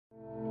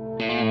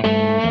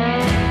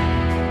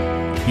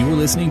You are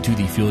listening to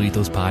the Field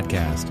Ethos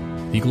podcast,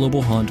 the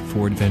global hunt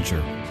for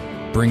adventure,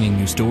 bringing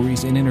you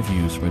stories and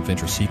interviews from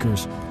adventure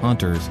seekers,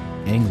 hunters,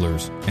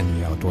 anglers, and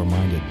the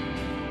outdoor-minded.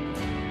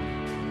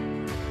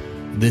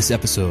 This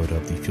episode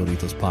of the Field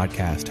Ethos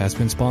podcast has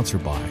been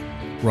sponsored by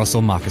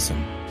Russell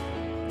Moccasin.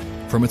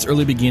 From its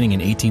early beginning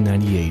in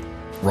 1898,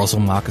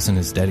 Russell Moccasin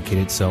has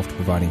dedicated itself to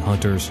providing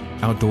hunters,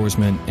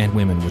 outdoorsmen, and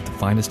women with the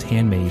finest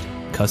handmade,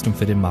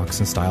 custom-fitted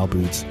moccasin-style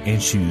boots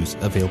and shoes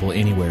available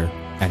anywhere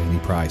at any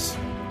price.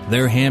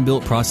 Their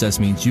hand-built process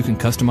means you can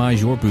customize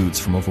your boots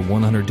from over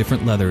 100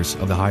 different leathers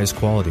of the highest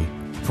quality,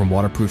 from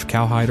waterproof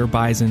cowhide or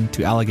bison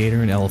to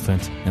alligator and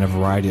elephant, and a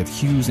variety of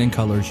hues and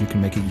colors. You can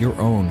make it your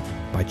own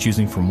by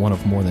choosing from one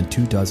of more than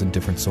 24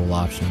 different sole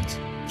options.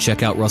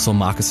 Check out Russell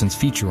Moccasin's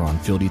feature on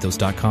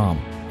fieldethos.com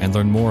and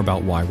learn more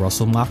about why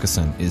Russell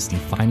Moccasin is the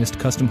finest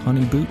custom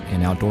hunting boot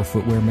and outdoor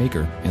footwear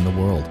maker in the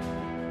world.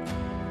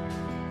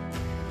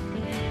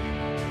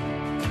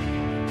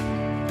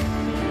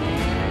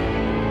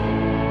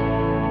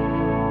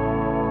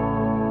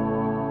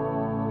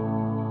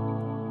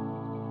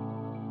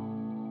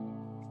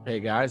 Hey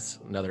guys,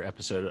 another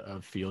episode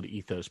of Field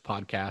Ethos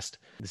podcast.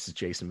 This is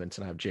Jason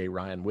Benson. I have Jay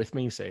Ryan with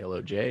me. Say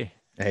hello, Jay.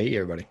 Hey,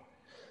 everybody.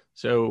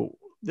 So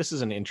this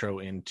is an intro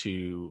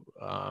into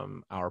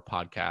our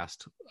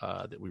podcast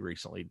that we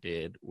recently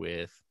did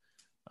with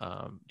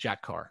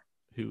Jack Carr,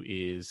 who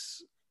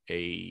is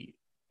a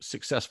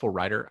successful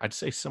writer. I'd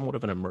say somewhat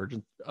of an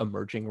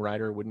emerging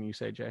writer, wouldn't you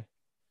say, Jay?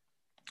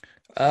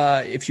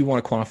 If you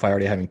want to quantify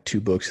already having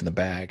 2 books in the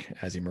bag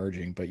as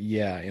emerging, but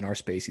yeah, in our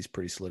space, he's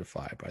pretty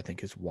solidified, but I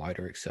think his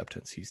wider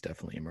acceptance, he's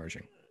definitely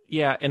emerging.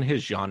 Yeah. In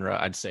his genre,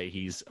 I'd say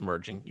he's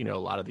emerging. You know, a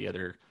lot of the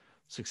other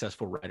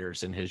successful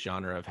writers in his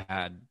genre have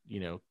had,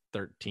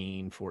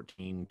 13,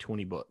 14,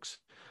 20 books,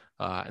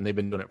 and they've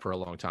been doing it for a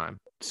long time.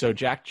 So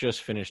Jack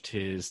just finished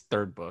his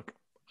 3rd book.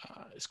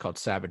 It's called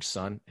Savage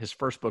Son. His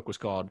first book was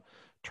called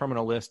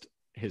Terminal List.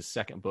 His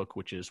second book,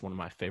 which is one of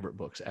my favorite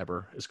books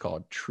ever, is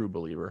called True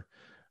Believer.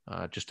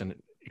 Just an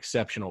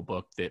exceptional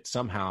book that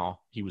somehow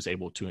he was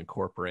able to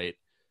incorporate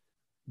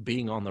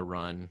being on the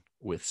run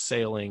with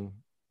sailing,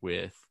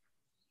 with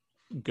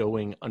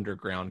going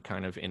underground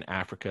kind of in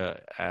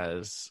Africa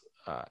as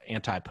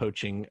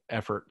anti-poaching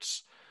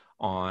efforts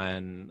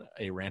on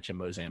a ranch in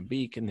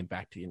Mozambique, and then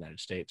back to the United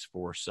States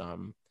for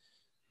some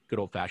good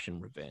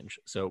old-fashioned revenge.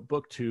 So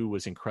book 2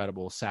 was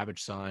incredible.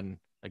 Savage Son,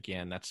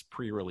 again, that's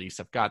pre-release.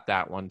 I've got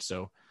that one,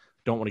 so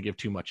don't want to give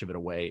too much of it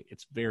away.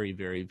 It's very,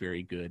 very,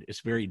 very good.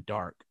 It's very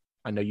dark.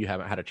 I know you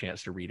haven't had a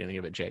chance to read any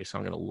of it, Jay, so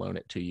I'm going to loan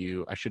it to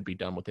you. I should be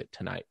done with it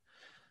tonight.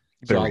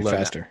 So I'll read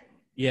faster.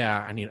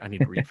 Yeah, I need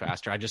to read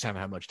faster. I just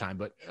haven't had much time,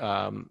 but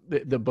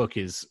the book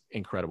is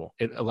incredible.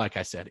 Like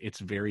I said, it's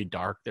very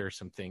dark. There are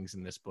some things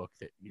in this book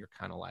that you're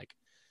kind of like,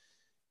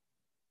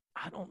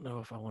 I don't know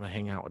if I want to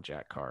hang out with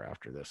Jack Carr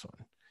after this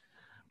one,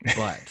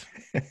 but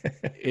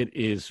it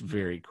is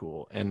very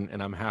cool. And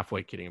I'm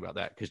halfway kidding about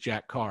that because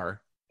Jack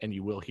Carr, and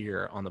you will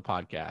hear on the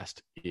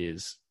podcast,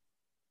 is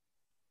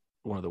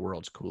one of the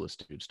world's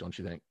coolest dudes, don't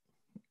you think?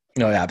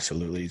 No,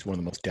 absolutely. He's one of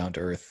the most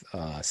down-to-earth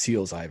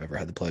SEALs I've ever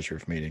had the pleasure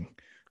of meeting,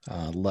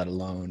 let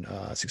alone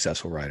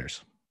successful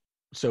writers.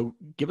 So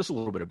give us a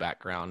little bit of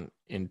background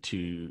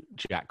into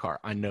Jack Carr.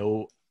 I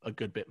know a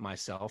good bit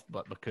myself,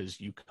 but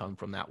because you come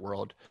from that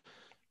world,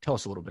 tell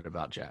us a little bit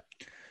about Jack.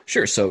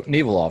 Sure. So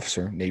naval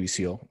officer, Navy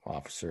SEAL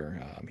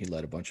officer. He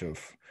led a bunch of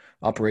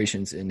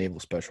operations in naval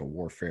special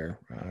warfare,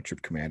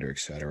 troop commander,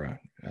 etc.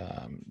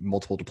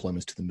 Multiple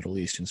deployments to the Middle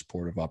East in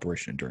support of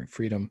Operation Enduring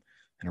Freedom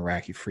and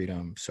Iraqi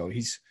freedom. So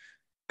he's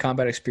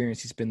combat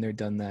experience. He's been there,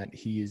 done that.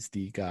 He is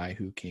the guy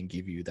who can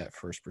give you that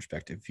first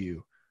perspective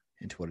view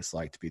into what it's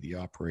like to be the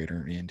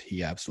operator, and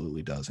he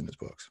absolutely does in his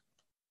books.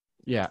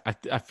 Yeah,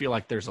 I feel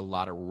like there's a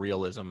lot of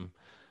realism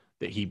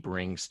that he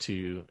brings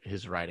to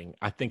his writing.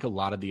 I think a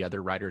lot of the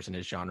other writers in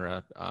his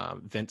genre,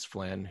 Vince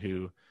Flynn,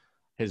 who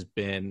has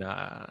been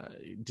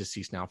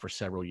deceased now for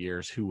several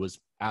years, who was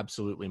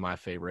absolutely my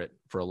favorite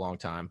for a long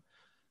time.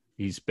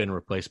 He's been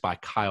replaced by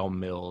Kyle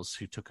Mills,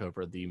 who took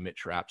over the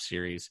Mitch Rapp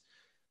series.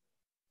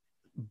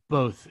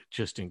 Both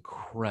just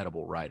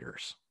incredible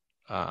writers.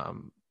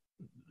 Some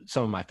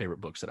of my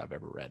favorite books that I've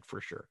ever read, for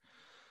sure.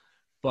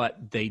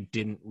 But they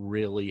didn't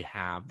really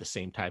have the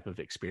same type of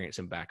experience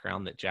and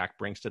background that Jack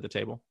brings to the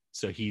table.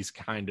 So he's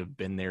kind of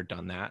been there,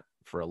 done that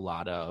for a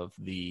lot of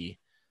the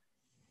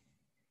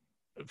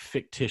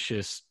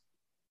fictitious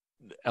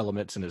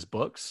elements in his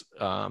books.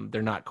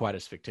 They're not quite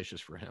as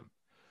fictitious for him.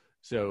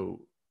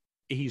 So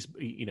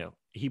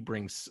he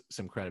brings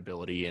some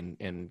credibility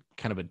and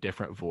kind of a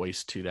different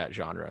voice to that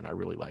genre. And I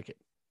really like it.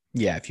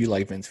 Yeah. If you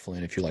like Vince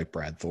Flynn, if you like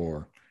Brad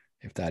Thor,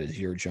 if that is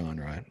your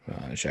genre,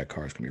 Jack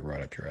Carr is going to be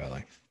right up your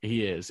alley.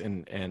 He is.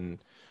 And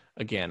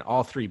again,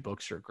 all 3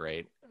 books are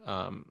great.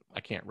 I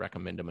can't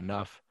recommend them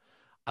enough.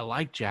 I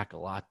like Jack a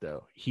lot,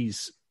 though.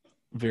 He's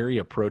very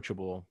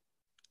approachable.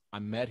 I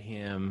met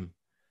him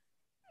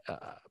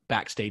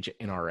backstage at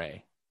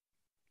NRA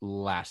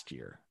last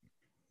year,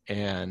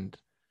 and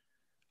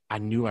I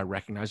knew I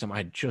recognized him. I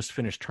had just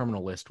finished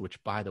Terminal List,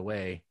 which, by the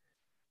way,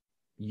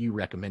 you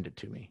recommended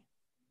to me.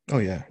 Oh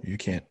yeah, you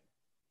can't.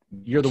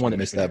 You're the one that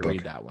missed made me that to book.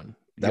 read that one.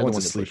 That one's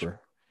a sleeper.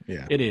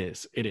 Yeah, it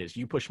is. It is.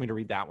 You pushed me to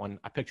read that one.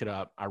 I picked it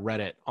up. I read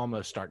it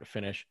almost start to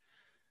finish.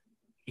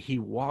 He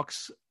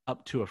walks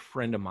up to a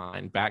friend of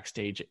mine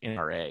backstage at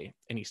NRA,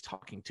 and he's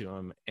talking to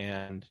him,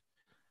 and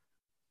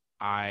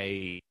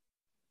I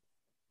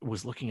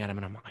was looking at him,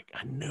 and I'm like,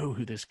 I know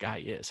who this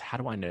guy is. How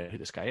do I know who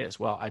this guy is?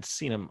 Well, I'd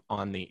seen him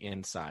on the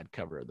inside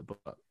cover of the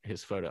book,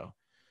 his photo,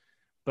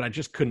 but I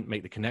just couldn't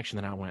make the connection.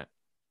 Then I went,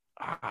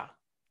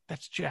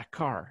 that's Jack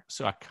Carr.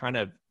 So I kind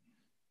of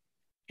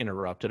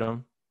interrupted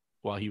him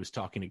while he was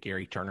talking to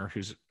Gary Turner,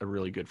 who's a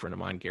really good friend of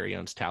mine. Gary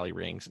owns Tally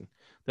Rings, and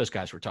those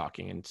guys were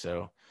talking. And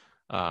so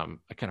I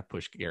kind of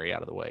pushed Gary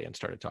out of the way and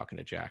started talking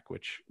to Jack,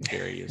 which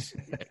Gary is,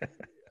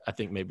 I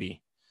think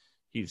maybe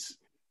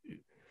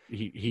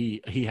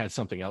he had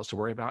something else to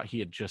worry about. He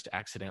had just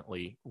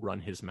accidentally run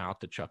his mouth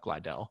to Chuck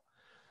Liddell.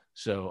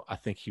 So I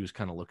think he was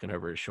kind of looking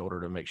over his shoulder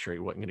to make sure he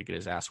wasn't going to get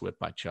his ass whipped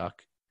by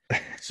Chuck.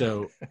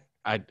 So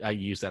I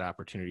used that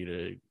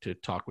opportunity to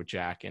talk with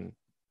Jack, and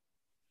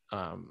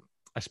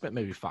I spent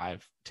maybe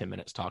 5-10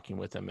 minutes talking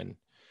with him. And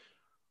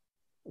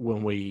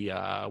when we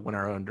went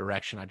our own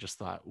direction, I just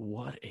thought,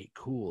 what a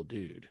cool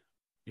dude.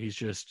 He's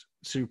just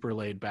super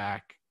laid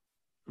back,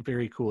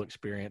 very cool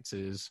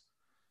experiences,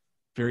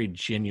 very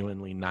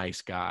genuinely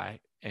nice guy.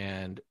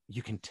 And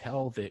you can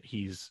tell that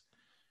he's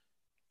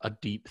a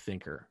deep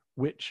thinker,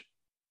 which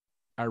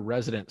our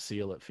resident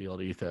SEAL at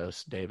Field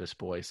Ethos, Davis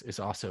Boyce, is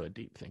also a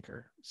deep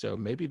thinker. So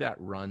maybe that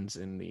runs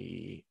in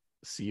the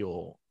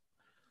SEAL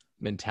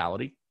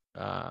mentality.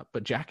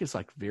 But Jack is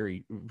like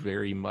very,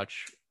 very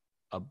much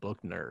a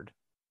book nerd.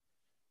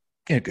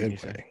 In a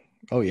good way.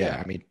 Oh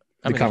yeah. I mean,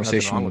 the conversation,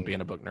 there's nothing wrong with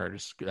being a book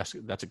nerd.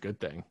 That's a good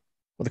thing.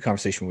 Well, the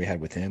conversation we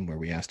had with him, where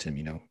we asked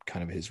him,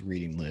 kind of his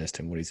reading list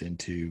and what he's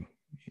into,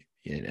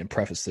 and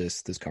preface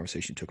this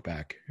conversation took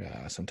back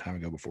some time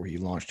ago before he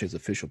launched his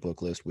official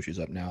book list, which is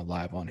up now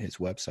live on his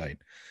website.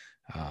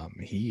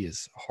 He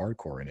is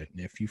hardcore in it.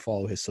 And if you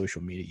follow his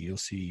social media, you'll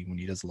see when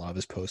he does a lot of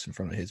his posts in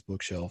front of his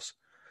bookshelves,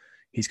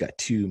 he's got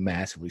 2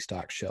 massively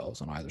stocked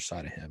shelves on either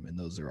side of him. And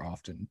those are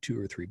often 2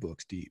 or 3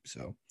 books deep.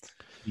 So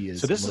he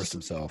is immersed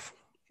himself.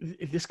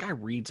 This guy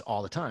reads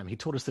all the time. He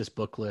told us this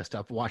book list.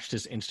 I've watched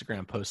his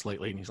Instagram post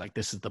lately, and he's like,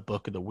 this is the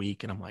book of the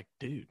week. And I'm like,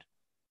 dude,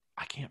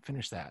 I can't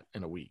finish that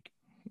in a week.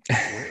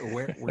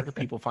 Where do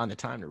people find the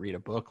time to read a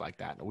book like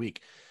that in a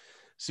week?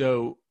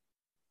 So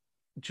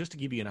just to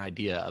give you an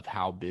idea of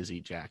how busy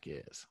Jack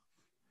is,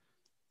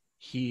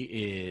 he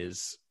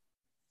is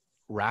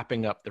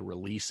wrapping up the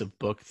release of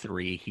book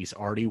 3. He's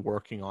already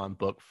working on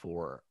book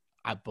 4.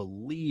 I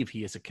believe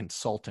he is a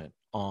consultant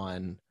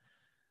on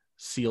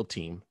SEAL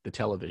Team, the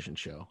television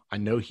show. I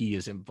know he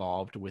is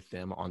involved with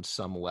them on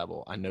some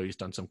level. I know he's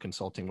done some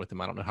consulting with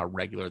them. I don't know how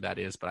regular that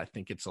is, but I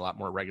think it's a lot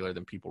more regular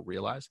than people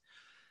realize.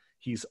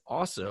 He's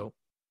also,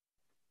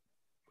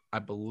 I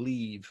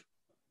believe,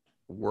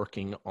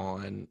 working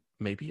on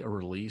maybe a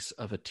release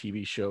of a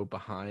TV show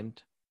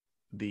behind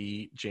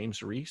the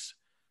James Reese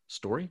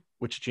story,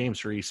 which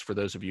James Reese, for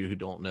those of you who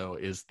don't know,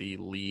 is the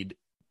lead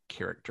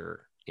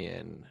character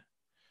in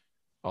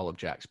all of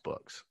Jack's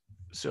books.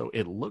 So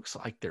it looks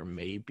like there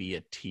may be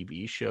a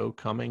TV show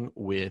coming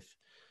with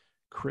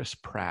Chris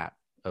Pratt,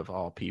 of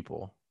all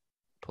people,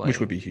 playing.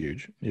 Which would be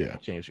huge. Yeah.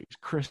 James Reese.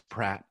 Chris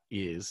Pratt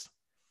is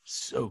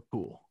so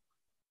cool.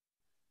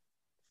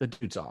 The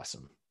dude's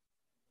awesome.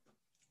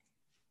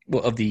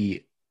 Well, of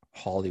the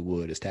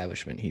Hollywood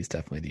establishment, he's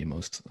definitely the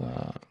most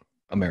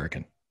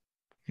American,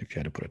 if you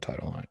had to put a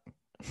title on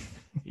it.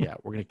 Yeah,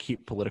 we're going to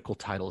keep political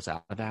titles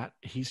out of that.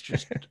 He's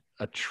just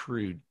a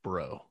true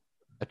bro,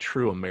 a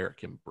true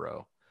American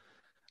bro.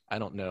 I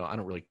don't know. I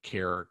don't really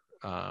care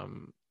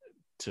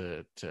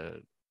to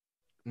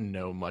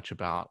know much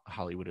about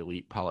Hollywood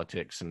elite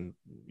politics and,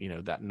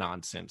 that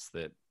nonsense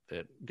that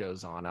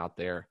goes on out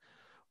there.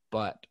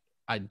 But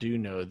I do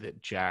know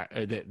that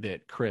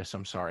that Chris,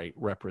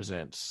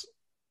 represents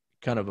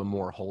kind of a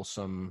more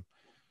wholesome,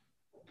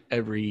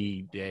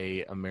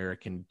 everyday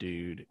American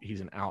dude.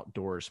 He's an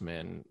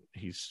outdoorsman.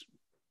 He's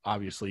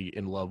obviously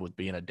in love with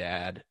being a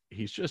dad.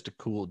 He's just a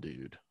cool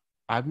dude.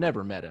 I've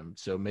never met him,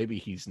 so maybe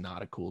he's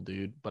not a cool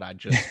dude, but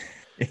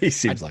he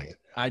seems like it.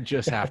 I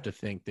just have to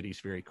think that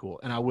he's very cool.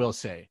 And I will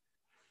say,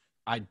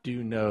 I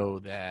do know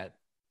that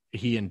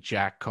he and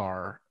Jack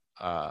Carr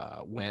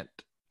went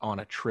on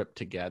a trip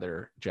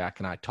together. Jack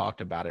and I talked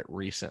about it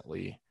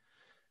recently,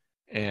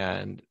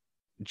 and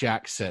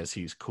Jack says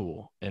he's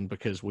cool. And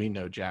because we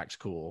know Jack's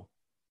cool,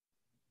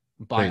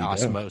 by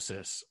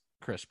osmosis,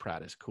 Chris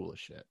Pratt is cool as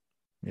shit.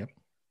 Yep.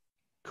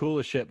 Cool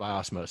as shit by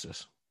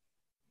osmosis.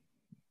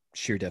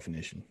 Sheer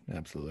definition.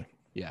 Absolutely.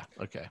 Yeah.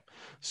 Okay.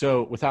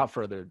 So without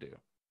further ado,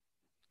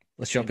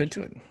 let's jump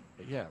into it.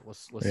 Yeah.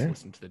 Let's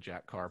listen to the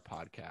Jack Carr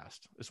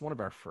podcast. It's one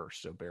of our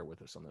first, so bear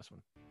with us on this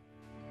one.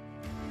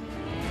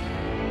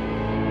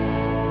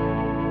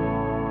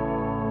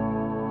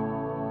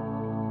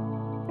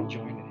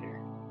 Enjoying it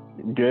here.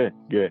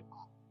 Good.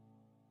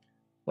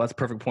 Well, that's a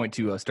perfect point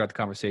to start the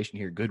conversation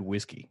here. Good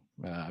whiskey.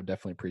 I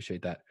definitely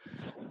appreciate that.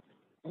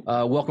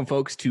 Welcome,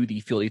 folks, to the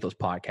Field Ethos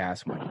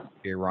podcast. My name is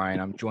Jay Ryan.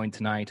 I'm joined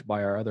tonight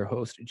by our other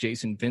host,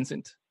 Jason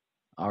Vincent.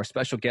 Our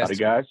special guest Howdy,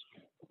 guys.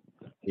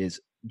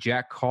 is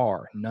Jack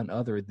Carr, none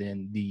other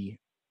than the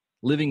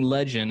living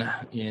legend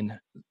in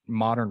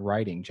modern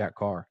writing, Jack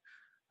Carr.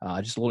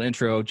 Just a little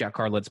intro. Jack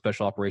Carr led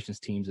special operations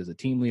teams as a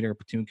team leader,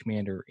 platoon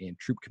commander, and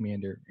troop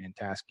commander, and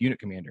task unit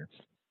commander.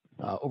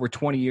 Over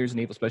 20 years in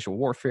naval special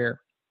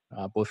warfare,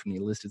 both from the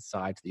enlisted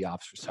side to the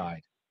officer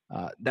side.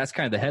 That's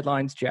kind of the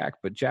headlines, Jack.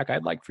 But, Jack,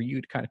 I'd like for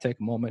you to kind of take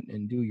a moment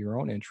and do your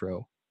own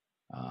intro.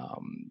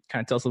 Kind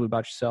of tell us a little bit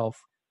about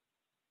yourself,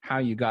 how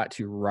you got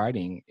to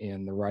writing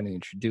and the writing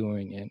that you're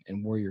doing,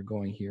 and where you're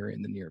going here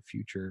in the near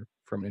future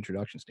from an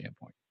introduction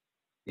standpoint.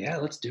 Yeah,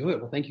 let's do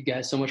it. Well, thank you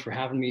guys so much for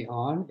having me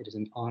on. It is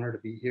an honor to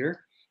be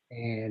here.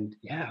 And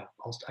yeah,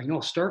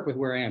 I'll start with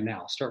where I am now.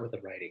 I'll start with the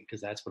writing,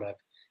 because that's what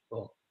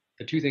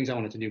the two things I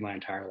wanted to do my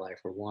entire life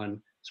were,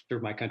 one,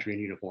 serve my country in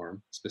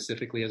uniform,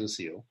 specifically as a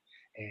SEAL,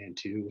 and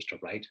two, was to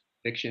write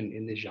fiction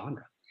in this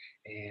genre.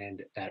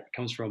 And that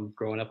comes from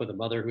growing up with a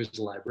mother who's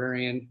a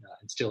librarian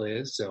and still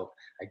is. So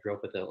I grew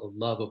up with a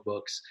love of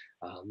books,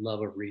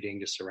 love of reading,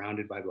 just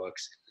surrounded by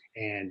books.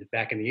 And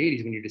back in the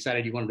 80s, when you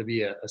decided you wanted to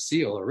be a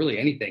SEAL or really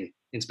anything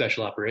in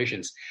special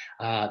operations,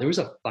 there was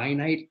a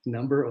finite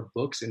number of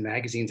books and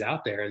magazines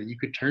out there that you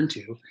could turn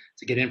to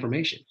get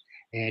information.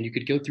 And you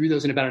could go through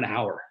those in about an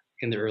hour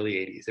in the early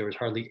 80s. There was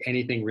hardly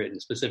anything written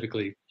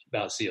specifically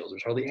about SEALs.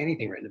 There's hardly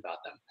anything written about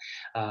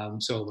them.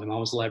 So my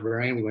mom was a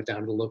librarian. We went down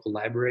to the local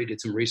library,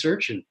 did some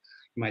research, and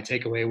my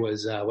takeaway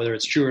was, whether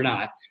it's true or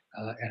not,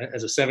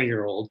 as a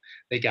 7-year-old,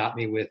 they got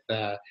me with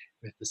the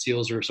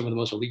SEALs are some of the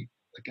most elite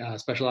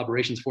special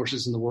operations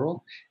forces in the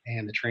world,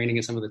 and the training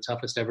is some of the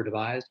toughest ever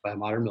devised by a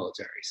modern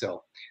military.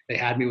 So they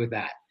had me with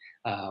that.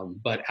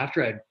 But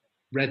after I'd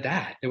read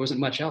that, there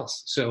wasn't much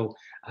else. So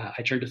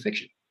I turned to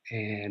fiction,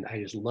 and I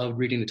just loved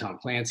reading the Tom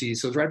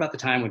Clancy's. So it was right about the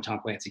time when Tom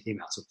Clancy came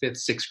out. So 5th,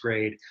 6th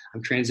grade,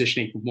 I'm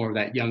transitioning from more of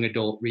that young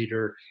adult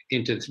reader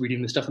into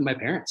reading the stuff that my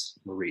parents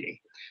were reading.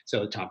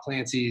 So Tom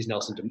Clancy's,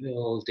 Nelson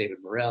DeMille's, David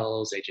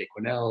Morrell's, A.J.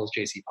 Quinnell's,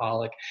 J.C.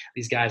 Pollock,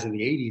 these guys in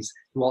the 80s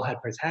who all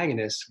had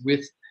protagonists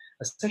with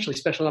essentially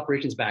special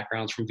operations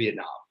backgrounds from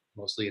Vietnam.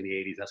 Mostly in the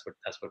 80s, that's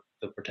what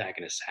the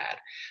protagonists had.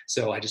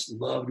 So I just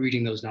loved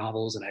reading those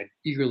novels, and I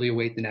eagerly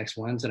await the next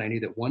ones. And I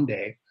knew that one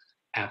day,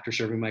 after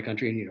serving my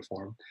country in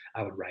uniform,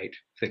 I would write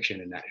fiction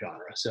in that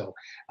genre. So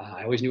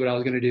I always knew what I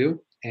was going to do.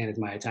 And as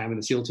my time in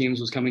the SEAL teams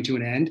was coming to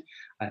an end,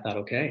 I thought,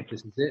 okay,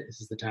 this is it.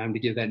 This is the time to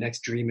give that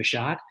next dream a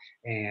shot,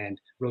 and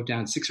wrote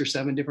down 6 or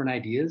 7 different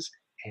ideas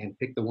and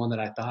picked the one that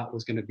I thought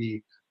was going to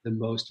be the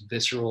most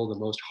visceral, the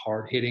most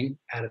hard-hitting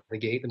out of the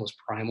gate, the most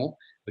primal,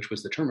 which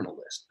was The Terminal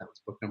List. That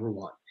was book number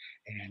 1.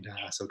 And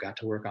so got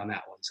to work on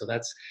that one. So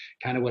that's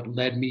kind of what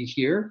led me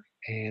here.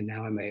 And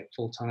now I'm a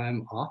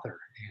full-time author,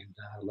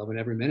 and loving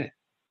every minute.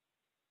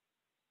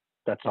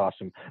 That's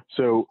awesome.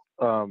 So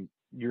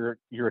you're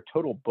a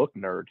total book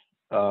nerd,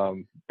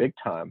 big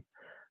time.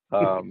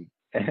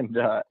 And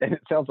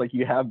it sounds like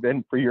you have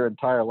been for your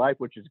entire life,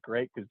 which is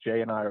great, because Jay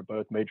and I are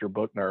both major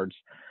book nerds.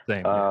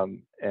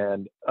 Same.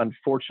 And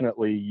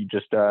unfortunately, you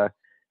just you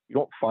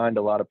don't find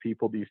a lot of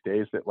people these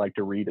days that like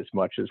to read as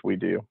much as we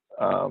do.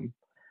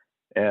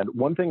 And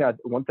one thing I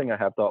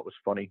have thought was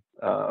funny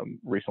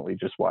recently,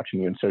 just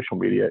watching you in social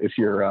media, is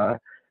your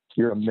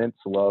immense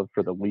love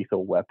for the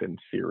Lethal Weapon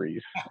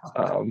series.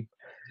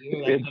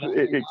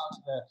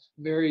 It's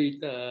very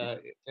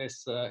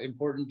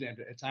important at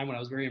a time when I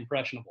was very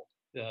impressionable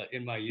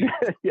in my youth.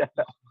 Yeah,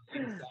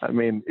 I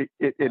mean,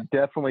 it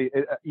definitely.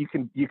 You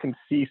can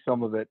see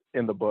some of it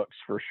in the books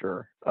for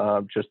sure.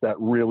 Just that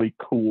really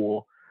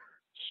cool,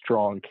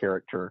 strong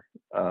character.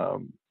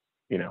 Some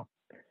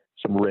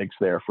rigs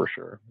there for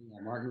sure.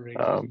 Yeah, Martin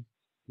Riggs,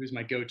 who's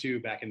my go-to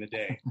back in the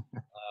day.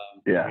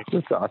 Yeah,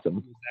 that's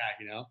awesome.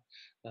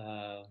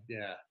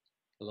 Yeah,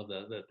 I love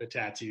the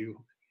tattoo.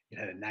 It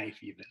had a knife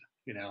even,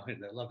 and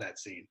I love that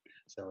scene.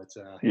 So it's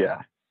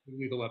yeah,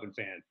 Lethal Weapon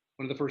fan.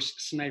 One of the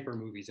first sniper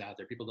movies out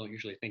there. People don't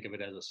usually think of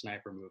it as a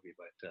sniper movie,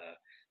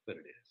 but it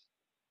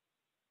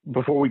is.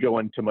 Before we go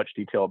into much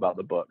detail about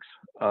the books,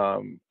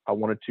 I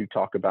wanted to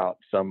talk about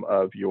some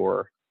of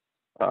your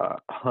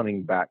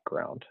hunting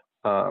background.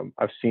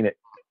 I've seen it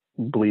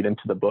bleed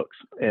into the books,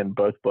 in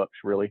both books,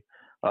 really,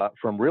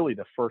 from really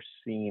the first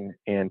scene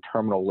in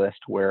Terminal List,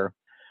 where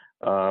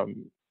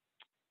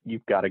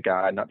you've got a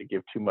guy, not to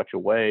give too much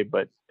away,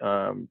 but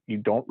you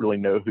don't really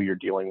know who you're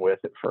dealing with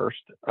at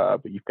first,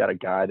 but you've got a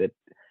guy that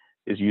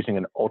is using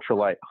an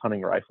ultralight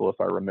hunting rifle,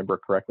 if I remember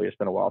correctly. It's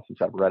been a while since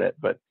I've read it,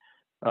 but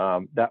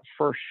that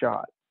first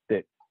shot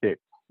that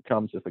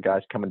comes as the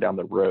guy's coming down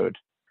the road,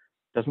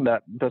 doesn't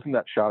that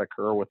shot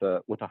occur with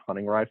a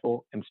hunting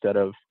rifle instead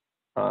of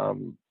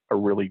a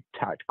really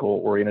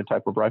tactical oriented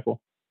type of rifle?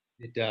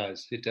 It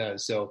does.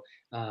 So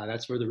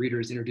that's where the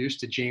reader is introduced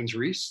to James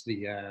Reese,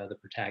 the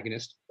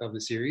protagonist of the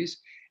series,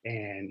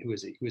 and who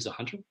is a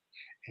hunter,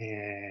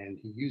 and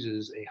he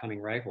uses a hunting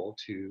rifle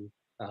to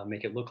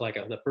make it look like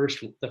the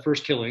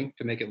first killing,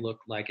 to make it look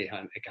like a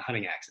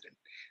hunting accident.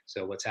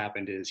 So what's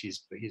happened is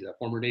he's a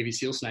former Navy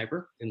SEAL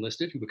sniper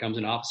enlisted who becomes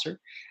an officer,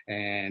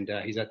 and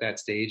he's at that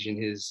stage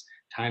in his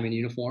time in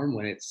uniform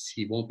when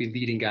he won't be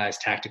leading guys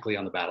tactically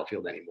on the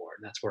battlefield anymore.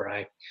 And that's where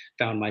I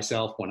found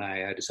myself when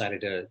I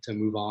decided to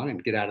move on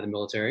and get out of the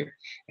military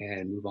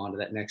and move on to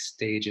that next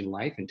stage in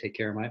life and take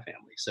care of my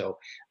family. So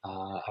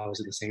I was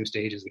at the same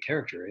stage as the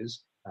character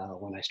is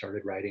when I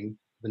started writing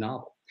the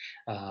novel.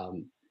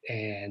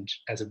 And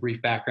as a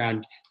brief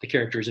background, the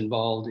character is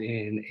involved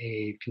in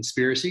a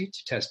conspiracy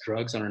to test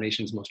drugs on our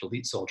nation's most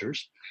elite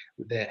soldiers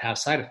that have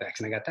side effects.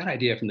 And I got that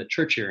idea from the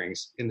church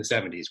hearings in the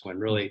 70s when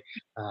really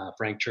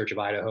Frank Church of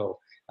Idaho,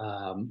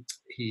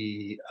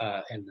 he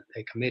and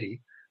a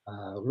committee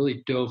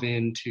really dove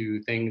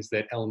into things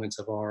that elements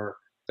of our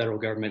federal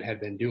government had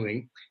been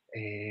doing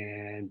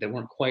and that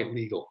weren't quite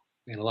legal.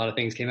 And a lot of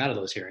things came out of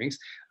those hearings,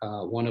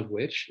 one of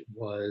which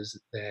was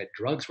that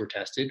drugs were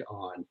tested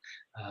on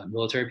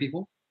military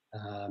people,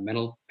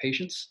 mental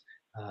patients,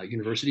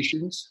 university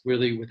students,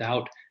 really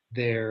without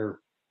their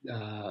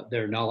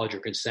knowledge or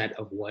consent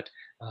of what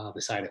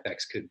the side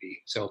effects could be.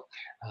 So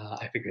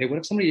I figured, hey, what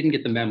if somebody didn't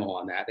get the memo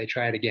on that? They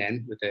try it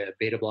again with a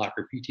beta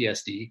blocker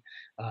PTSD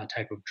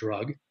type of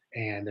drug,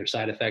 and their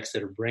side effects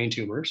that are brain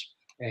tumors,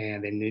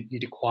 and they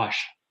need to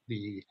quash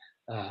the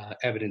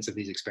evidence of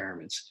these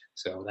experiments.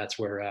 So that's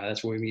where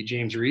we meet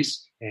James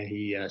Reese, and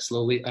he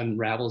slowly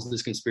unravels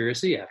this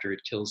conspiracy after it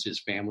kills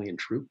his family and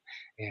troop,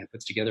 and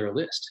puts together a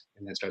list,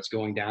 and then starts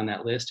going down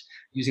that list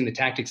using the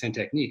tactics and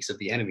techniques of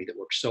the enemy that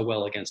work so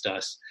well against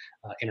us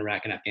in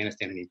Iraq and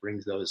Afghanistan, and he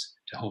brings those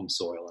to home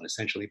soil and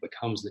essentially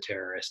becomes the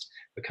terrorist,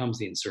 becomes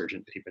the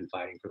insurgent that he'd been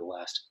fighting for the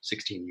last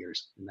 16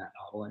 years in that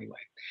novel anyway.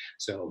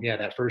 So yeah,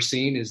 that first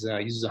scene is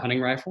uses a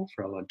hunting rifle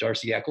from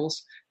Darcy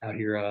Eccles out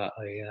here,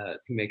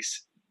 who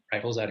makes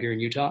rifles out here in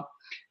Utah,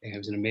 and he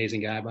was an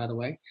amazing guy, by the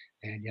way.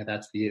 And yeah,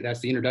 that's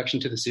the introduction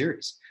to the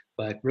series.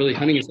 But really,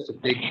 hunting is such a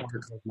big part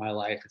of my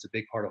life. It's a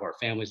big part of our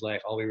family's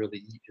life. All we really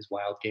eat is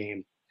wild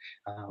game.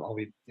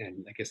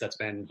 And I guess that's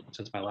been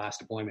since my last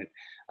deployment.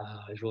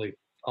 Is really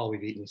all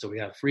we've eaten. So we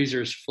have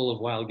freezers full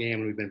of wild game,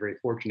 and we've been very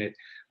fortunate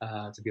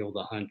to be able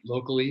to hunt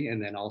locally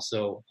and then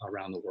also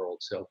around the world.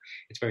 So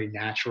it's very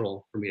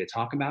natural for me to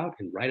talk about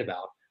and write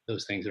about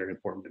those things that are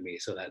important to me.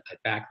 So that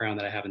background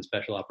that I have in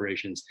special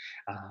operations,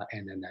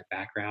 and then that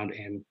background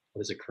and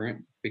what is a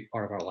current big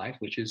part of our life,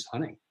 which is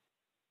hunting.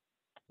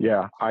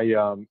 Yeah,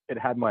 it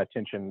had my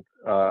attention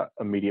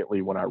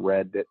immediately when I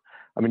read it.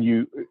 I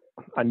mean,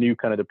 I knew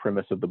kind of the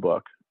premise of the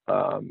book,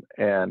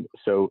 and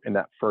so in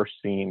that first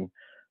scene,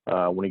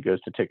 when he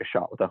goes to take a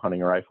shot with a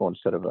hunting rifle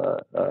instead of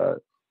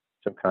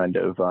some kind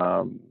of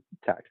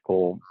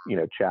tactical,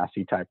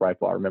 chassis type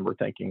rifle, I remember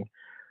thinking,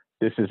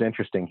 this is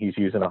interesting. He's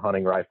using a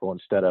hunting rifle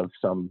instead of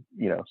some,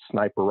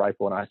 sniper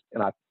rifle.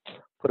 And I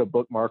put a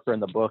bookmarker in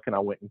the book, and I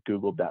went and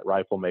Googled that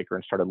rifle maker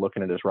and started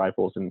looking at his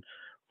rifles. And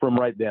from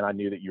right then, I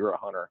knew that you're a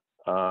hunter,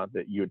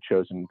 that you had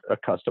chosen a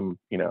custom,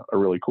 a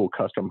really cool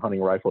custom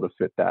hunting rifle to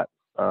fit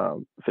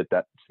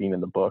that scene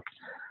in the book.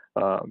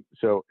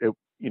 So it,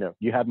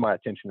 you had my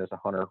attention as a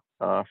hunter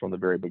from the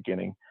very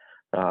beginning,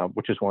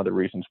 which is one of the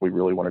reasons we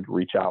really wanted to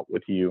reach out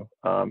with you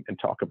and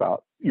talk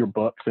about your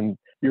books and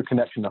your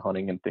connection to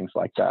hunting and things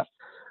like that.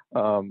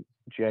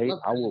 Jay,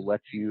 I will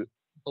let you.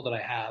 People that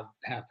I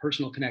have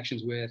personal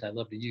connections with. I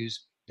love to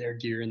use their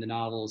gear in the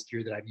novels,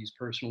 gear that I've used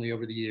personally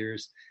over the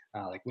years,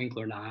 like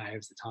Winkler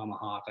knives, the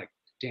tomahawk. Like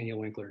Daniel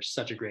Winkler is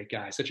such a great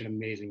guy, such an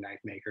amazing knife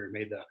maker.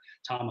 Made the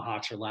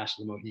tomahawks for Last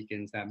of the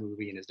Mohicans, that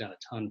movie, and has done a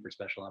ton for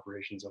special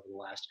operations over the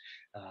last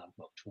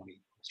 20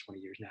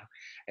 years now.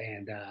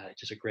 And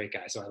just a great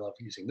guy. So I love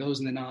using those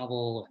in the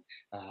novel.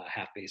 And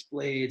Half-Base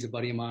Blades, a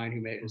buddy of mine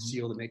who made a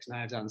SEAL that makes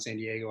knives out in San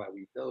Diego. I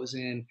weave those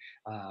in.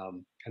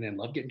 And then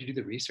love getting to do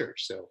the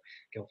research. So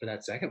go for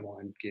that second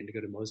one, getting to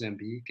go to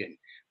Mozambique and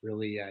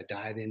really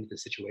dive into the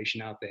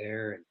situation out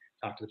there and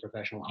talk to the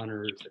professional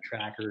hunters, the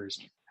trackers,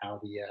 how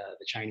the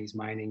Chinese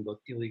mining, both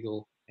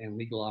illegal and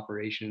legal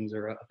operations,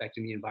 are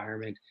affecting the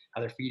environment,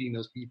 how they're feeding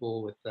those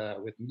people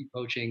with meat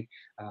poaching,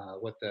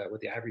 what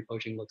the ivory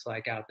poaching looks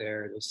like out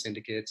there, those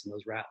syndicates and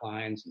those rat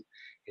lines,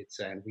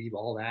 and weave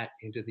all that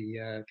into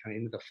the kind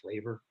of into the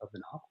flavor of the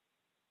novel.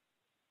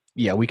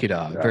 Yeah, we could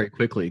very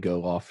quickly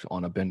go off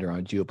on a bender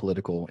on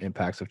geopolitical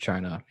impacts of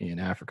China in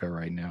Africa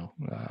right now.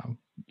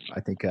 I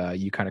think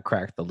you kind of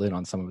cracked the lid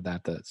on some of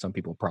that some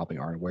people probably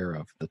aren't aware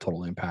of, the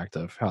total impact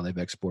of how they've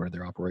exported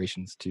their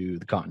operations to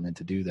the continent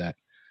to do that.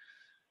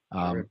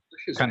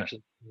 Russia's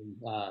actually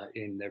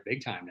in their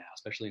big time now,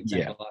 especially in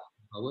Central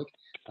African Republic.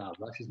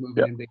 Russia's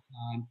moving in big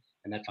time,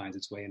 and that finds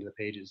its way into the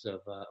pages of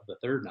the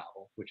third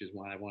novel, which is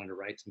one I wanted to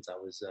write since I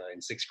was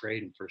in sixth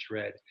grade and first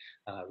read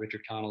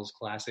Richard Connell's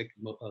classic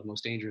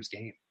Most Dangerous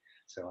Game.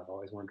 So I've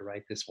always wanted to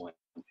write this one,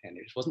 and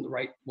it just wasn't the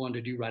right one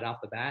to do right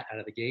off the bat, out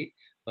of the gate,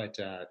 but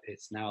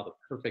it's now the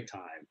perfect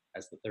time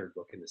as the third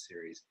book in the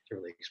series to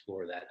really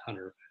explore that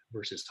hunter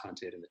versus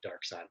hunted and the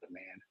dark side of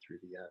man through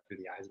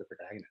the eyes of the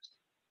protagonist.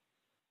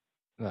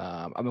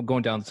 I'm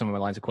going down some of my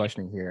lines of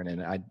questioning here,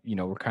 and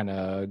we're kind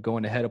of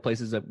going ahead of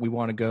places that we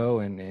want to go,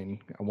 and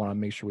I want to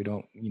make sure we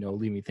don't,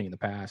 leave anything in the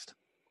past.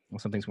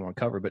 Some things we want to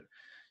cover, but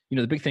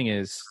the big thing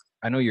is,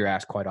 I know you're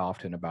asked quite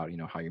often about,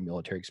 how your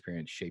military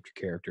experience shaped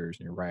your characters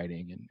and your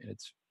writing. And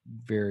it's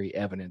very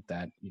evident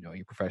that,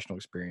 your professional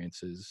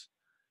experiences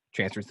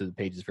transfers to the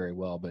pages very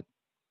well. But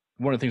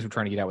one of the things we're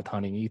trying to get at with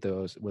hunting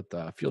ethos, with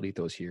field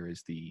ethos here,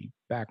 is the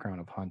background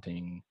of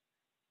hunting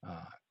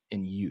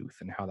in youth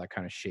and how that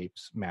kind of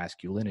shapes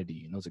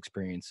masculinity. And those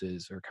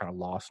experiences are kind of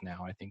lost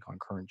now, I think, on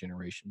current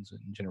generations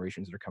and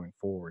generations that are coming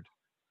forward.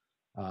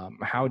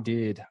 How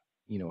did,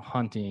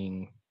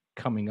 hunting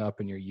coming up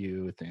in your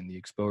youth and the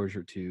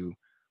exposure to,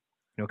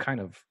 kind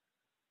of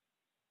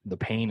the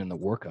pain and the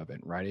work of it,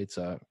 right? It's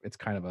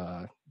kind of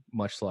a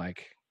much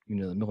like,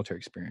 the military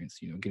experience,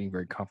 getting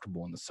very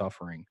comfortable in the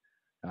suffering,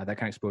 that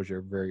kind of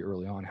exposure very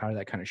early on. How did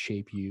that kind of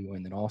shape you?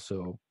 And then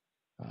also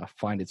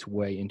find its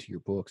way into your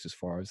books as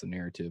far as the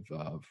narrative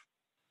of,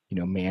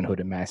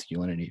 manhood and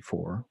masculinity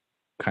for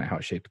kind of how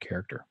it shaped the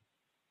character?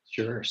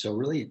 Sure. So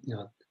really,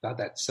 about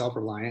that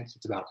self-reliance,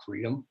 it's about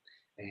freedom.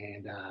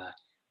 And,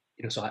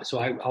 so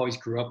I always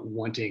grew up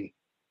wanting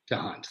to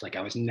hunt. Like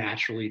I was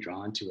naturally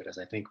drawn to it, as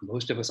I think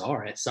most of us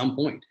are at some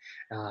point.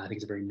 I think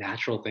it's a very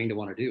natural thing to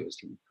want to do, is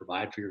to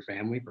provide for your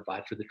family,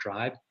 provide for the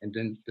tribe, and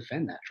then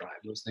defend that tribe.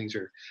 Those things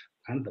are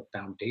kind of the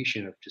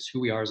foundation of just who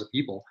we are as a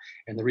people.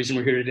 And the reason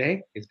we're here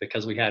today is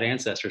because we had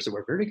ancestors that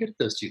were very good at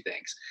those two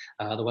things.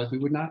 Otherwise, we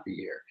would not be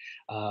here.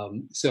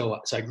 So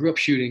I grew up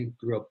shooting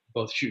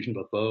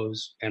both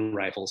bows and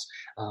rifles.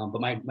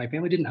 But my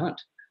family didn't hunt.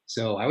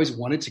 So I always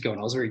wanted to go,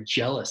 and I was very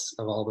jealous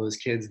of all those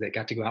kids that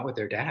got to go out with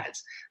their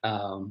dads.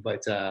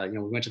 But we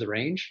went to the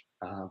range,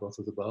 both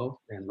with the bow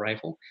and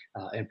rifle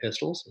and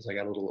pistols as I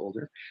got a little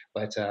older.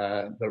 But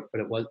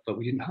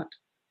we didn't hunt,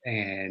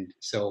 and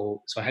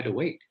so I had to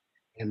wait.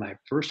 And my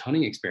first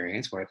hunting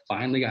experience, where I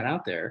finally got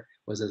out there,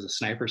 was as a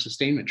sniper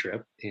sustainment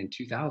trip in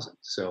 2000.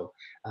 So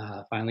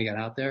finally got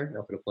out there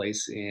up at a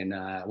place in,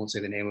 I won't say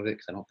the name of it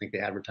because I don't think they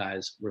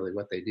advertise really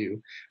what they do,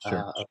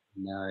 Sure. up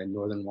in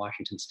northern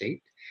Washington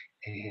State,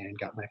 and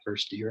got my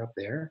first deer up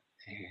there,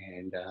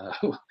 and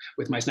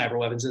with my sniper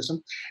weapon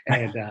system.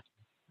 And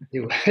it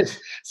was,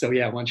 so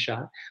yeah, one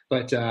shot,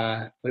 but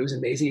it was an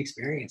amazing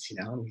experience.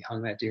 We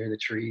hung that deer in the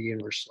tree,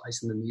 and we're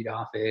slicing the meat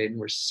off it, and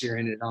we're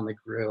searing it on the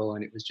grill,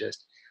 and it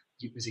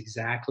was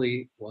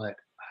exactly what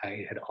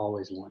I had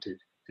always wanted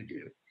to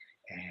do.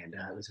 And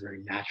it was a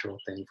very natural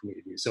thing for me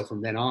to do. So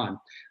from then on,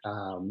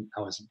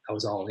 I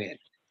was all in.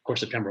 Of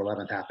course, September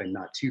 11th happened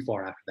not too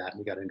far after that, and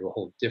we got into a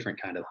whole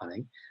different kind of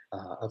hunting,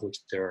 of which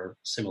there are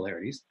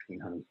similarities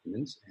between hunting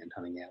humans and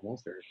hunting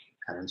animals. There are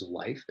patterns of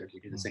life. We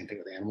do the same thing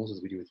with animals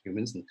as we do with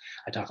humans, and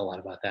I talk a lot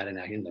about that in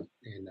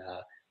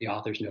the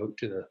author's note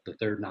to the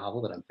third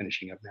novel that I'm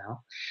finishing up now.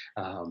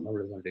 I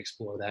really wanted to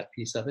explore that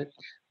piece of it,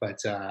 but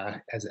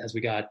as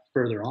we got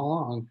further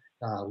along,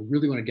 we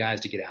really wanted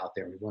guys to get out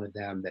there. We wanted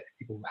them, that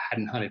people who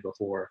hadn't hunted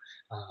before,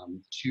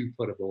 to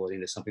put a bullet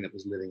into something that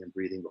was living and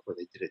breathing before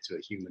they did it to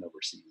a human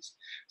overseas.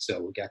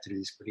 So we got to do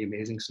these pretty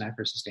amazing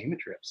sniper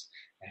sustainment trips,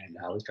 and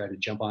I always tried to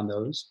jump on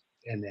those.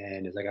 And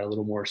then as I got a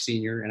little more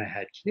senior and I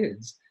had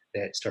kids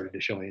that started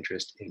to show an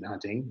interest in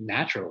hunting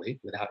naturally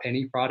without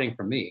any prodding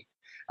from me,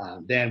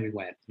 then we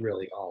went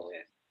really all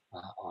in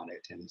on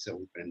it. And so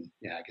we've been,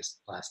 I guess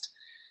last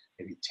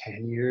maybe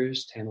 10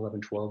 years, 10,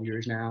 11, 12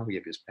 years now, we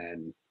have just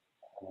been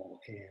all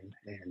in,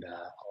 and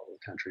all over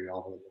the country, all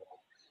over the world.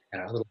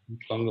 And our little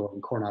bungalow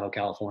in Coronado,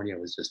 California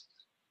was just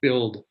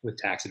filled with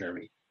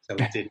taxidermy. So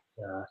it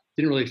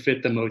didn't really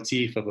fit the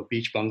motif of a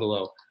beach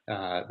bungalow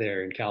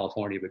there in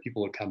California, but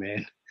people would come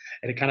in,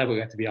 and it kind of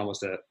got to be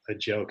almost a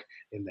joke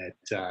in that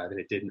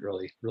it didn't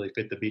really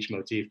fit the beach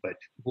motif. But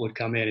people would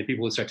come in, and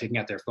people would start taking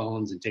out their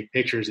phones and take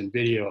pictures and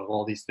video of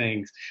all these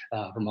things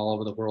from all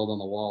over the world on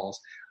the walls.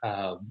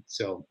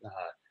 So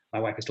my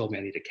wife has told me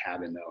I need a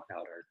cabin though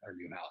now at our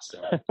new house.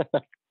 So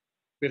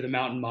we have the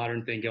mountain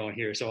modern thing going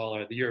here.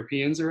 So the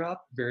Europeans are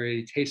up,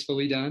 very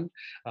tastefully done,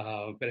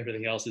 but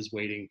everything else is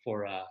waiting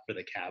for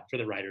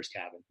the writer's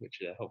cabin,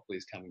 which hopefully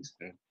is coming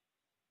soon.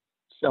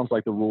 Sounds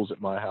like the rules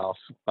at my house.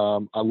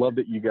 I love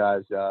that you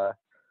guys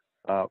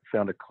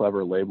found a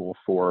clever label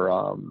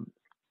for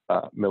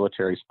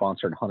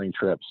military-sponsored hunting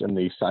trips and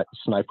the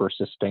sniper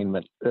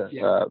sustainment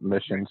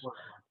missions.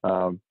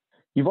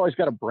 You've always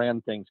got to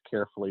brand things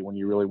carefully when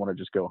you really want to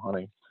just go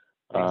hunting.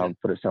 Exactly.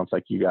 But it sounds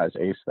like you guys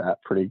aced that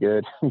pretty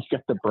good. You got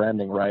the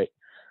branding right.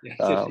 Yeah,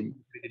 did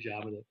a good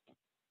job with it.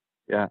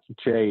 Yeah,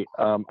 Jay,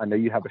 I know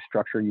you have a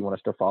structure you want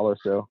us to follow,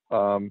 so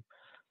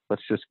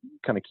let's just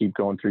kind of keep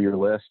going through your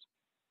list.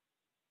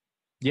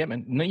 Yeah,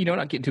 man. No,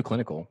 not getting too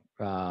clinical.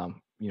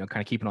 Kind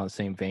of keeping on the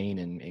same vein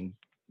and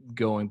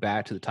going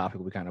back to the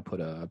topic we kind of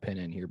put a pin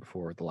in here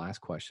before the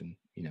last question.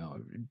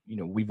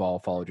 We've all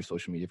followed your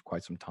social media for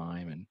quite some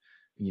time, and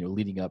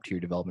leading up to your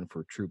development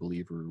for True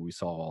Believer, we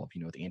saw all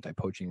of, the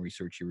anti-poaching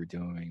research you were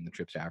doing, the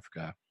trips to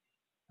Africa.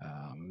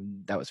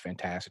 That was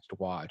fantastic to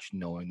watch,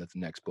 knowing that the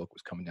next book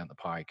was coming down the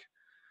pike.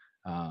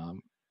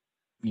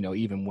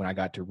 Even when I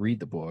got to read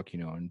the book,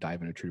 and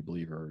dive into True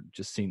Believer,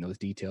 just seeing those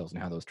details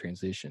and how those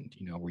transitioned,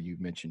 where you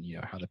mentioned,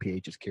 how the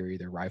PHs carry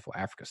their rifle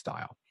Africa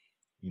style,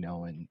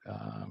 and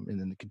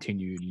then the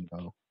continued,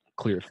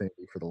 clear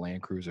affinity for the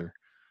Land Cruiser.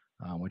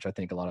 which I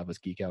think a lot of us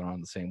geek out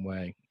on the same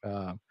way.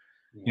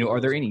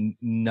 Are there any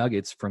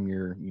nuggets from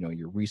your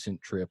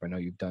recent trip? I know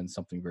you've done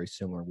something very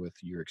similar with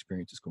your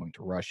experiences going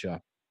to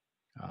Russia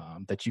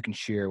that you can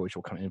share, which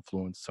will kind of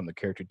influence some of the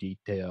character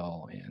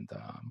detail and,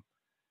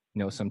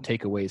 some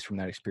takeaways from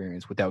that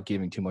experience without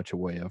giving too much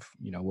away of,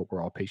 what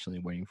we're all patiently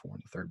waiting for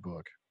in the third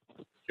book.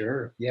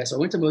 Sure. Yeah. So I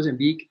went to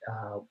Mozambique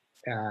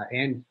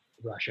and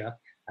Russia.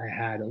 I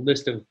had a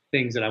list of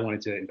things that I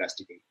wanted to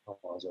investigate while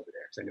I was over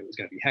there. So I knew it was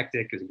going to be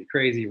hectic, it was going to be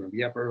crazy. We're going to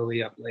be up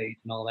early, up late,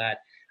 and all that,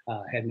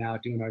 heading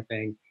out, doing our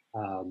thing.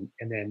 And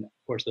then,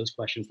 of course, those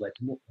questions led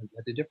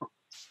to different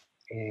ones.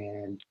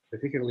 And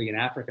particularly in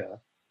Africa,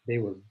 they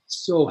were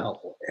so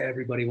helpful.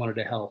 Everybody wanted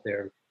to help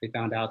there. They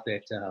found out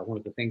that one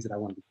of the things that I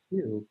wanted to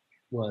do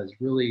was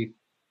really,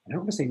 I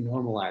don't want to say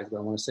normalize, but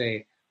I want to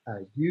say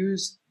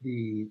use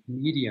the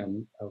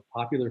medium of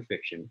popular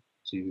fiction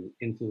to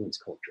influence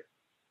culture.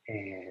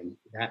 And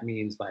that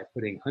means by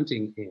putting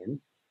hunting in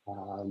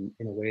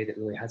a way that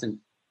really hasn't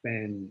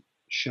been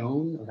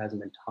shown or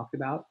hasn't been talked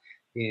about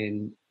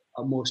in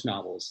most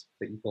novels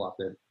that you pull off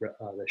the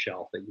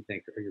shelf that you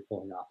think, or you're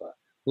pulling off a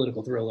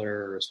political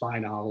thriller or a spy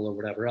novel or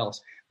whatever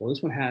else. Well,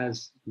 this one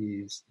has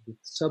these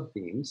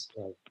sub-themes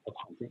of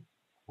hunting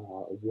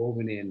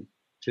woven in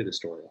to the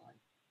storyline.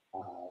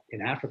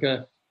 In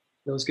Africa,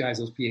 those guys,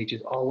 those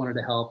PHs, all wanted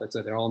to help.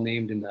 So they're all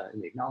named in the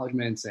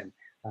acknowledgments, and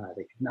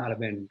they could not have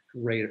been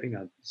great.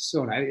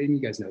 So nice. And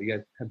you guys know, you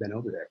guys have been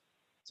over there.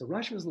 So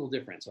Russia was a little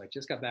different. So I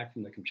just got back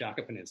from the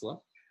Kamchatka Peninsula,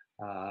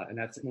 and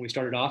that's when we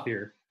started off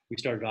here. We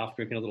started off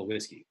drinking a little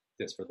whiskey,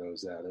 just for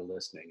those that are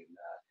listening. And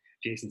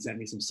Jason sent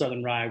me some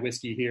Southern Rye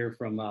whiskey here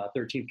from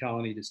 13th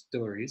Colony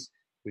Distilleries,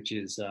 which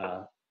is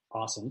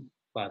awesome,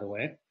 by the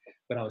way.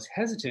 But I was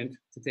hesitant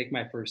to take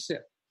my first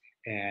sip.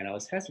 And I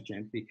was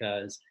hesitant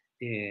because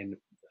in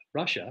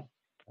Russia,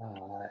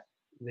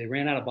 they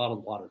ran out of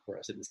bottled water for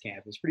us at this camp.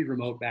 It was a pretty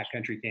remote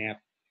backcountry camp.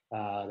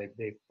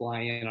 They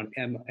fly in on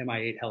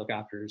Mi-8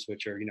 helicopters,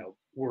 which are,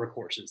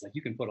 workhorses. Like,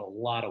 you can put a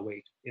lot of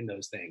weight in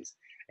those things.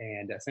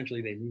 And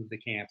essentially they move the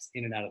camps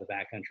in and out of the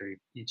backcountry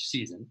each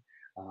season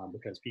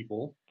because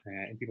people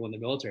in the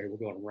military will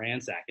go and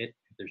ransack it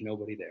if there's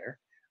nobody there.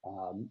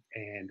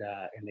 And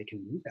they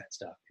can move that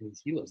stuff in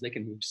these helos. They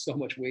can move so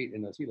much weight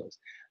in those helos.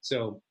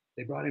 So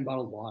they brought in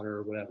bottled water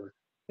or whatever.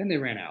 Then they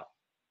ran out.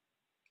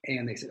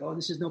 And they said, "Oh,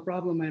 this is no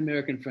problem, my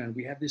American friend.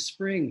 We have this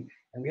spring,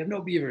 and we have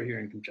no beaver here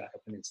in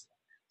Kamchatka Peninsula.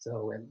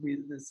 So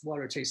this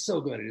water tastes so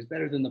good. It is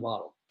better than the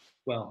bottle."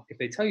 Well, if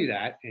they tell you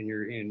that, and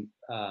you're in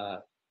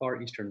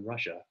far eastern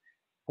Russia,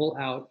 pull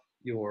out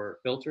your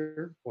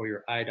filter or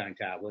your iodine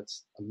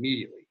tablets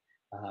immediately.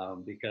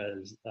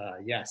 Because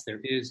yes, there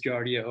is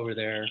Giardia over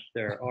there.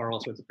 There are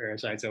all sorts of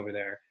parasites over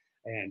there.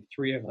 And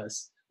 3 of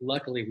us,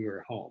 luckily we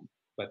were home.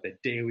 But the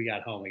day we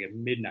got home, like at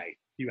midnight,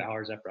 a few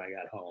hours after I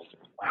got home,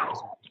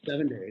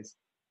 7 days.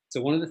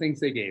 So one of the things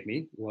they gave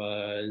me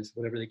was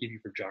whatever they give you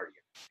for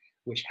Giardia,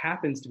 which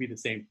happens to be the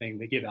same thing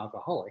they give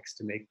alcoholics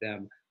to make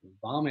them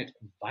vomit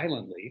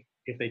violently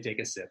if they take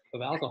a sip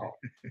of alcohol.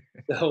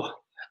 So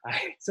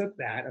I took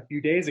that a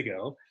few days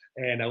ago,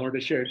 and I wanted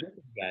to share it with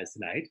you guys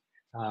tonight.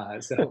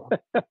 So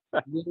I'm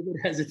a little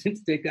bit hesitant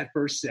to take that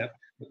first sip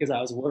because I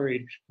was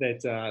worried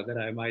that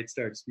I might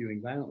start spewing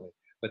violently.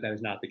 But that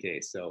is not the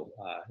case. So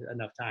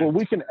enough time. Well,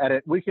 we can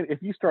edit.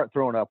 If you start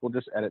throwing up, we'll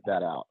just edit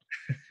that out.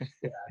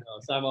 Yeah, no,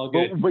 so I'm all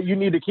good. But we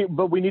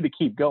need to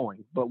keep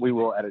going. But we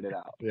will edit it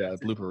out. Yeah,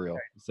 blooper reel.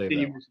 Right. Save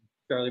that.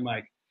 Charlie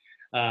Mike.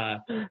 So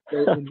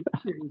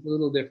it was a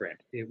little different.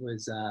 It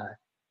was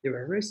they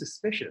were very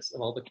suspicious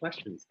of all the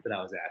questions that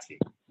I was asking,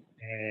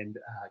 and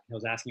I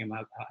was asking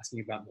about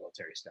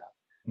military stuff,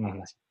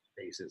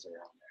 bases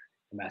around there.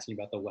 I'm asking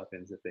about the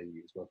weapons that they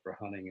use, both for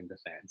hunting and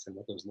defense, and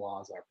what those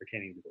laws are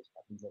pertaining to those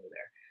weapons over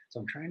there. So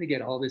I'm trying to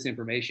get all this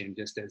information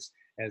just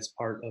as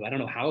part of, I don't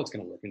know how it's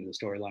going to work into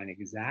the storyline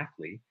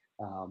exactly,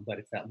 but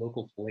it's that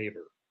local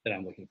flavor that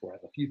I'm looking for. I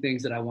have a few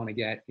things that I want to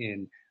get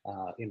in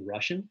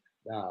Russian,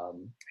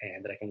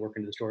 and that I can work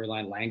into the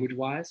storyline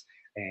language-wise.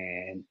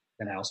 And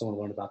then I also want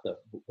to learn about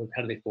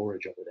how do they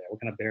forage over there? What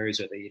kind of berries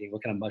are they eating?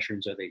 What kind of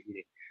mushrooms are they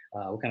eating?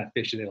 What kind of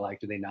fish do they like?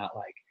 Do they not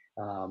like?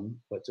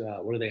 What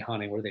are they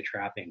hunting? What are they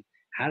trapping?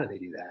 How do they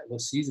do that? What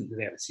season? Do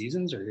they have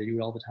seasons, or do they do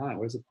it all the time?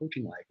 What is the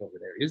poaching like over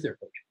there? Is there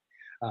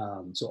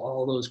poaching? So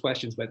all those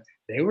questions, but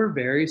they were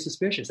very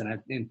suspicious.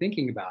 And in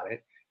thinking about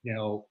it,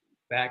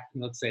 back,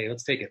 let's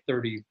take it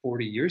 30,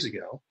 40 years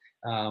ago,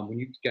 when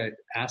you get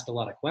asked a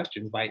lot of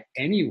questions by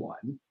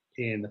anyone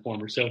in the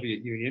former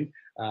Soviet Union,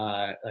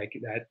 like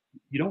that,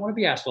 you don't want to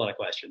be asked a lot of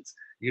questions.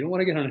 You don't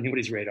want to get on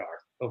anybody's radar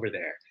over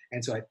there.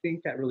 And so I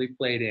think that really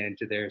played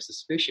into their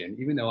suspicion,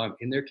 even though I'm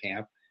in their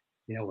camp,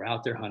 we're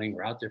out there hunting,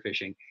 we're out there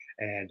fishing,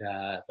 and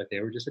but they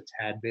were just a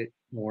tad bit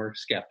more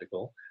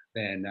skeptical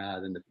than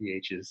the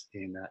PHs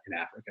in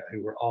Africa,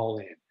 who were all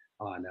in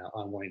on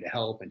wanting to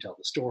help and tell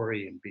the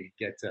story and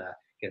get the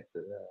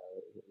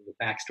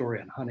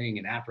backstory on hunting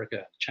in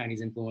Africa,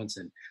 Chinese influence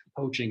and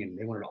poaching, and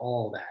they wanted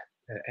all that.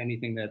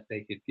 Anything that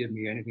they could give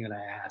me, anything that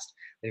I asked,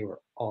 they were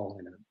all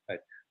in. But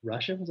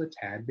Russia was a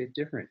tad bit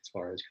different as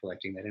far as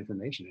collecting that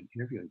information and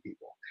interviewing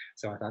people.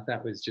 So I thought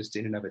that was just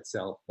in and of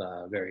itself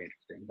very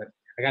interesting. But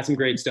I got some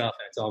great stuff,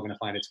 and it's all going to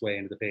find its way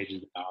into the pages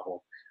of the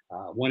novel.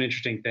 One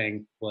interesting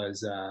thing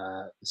was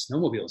the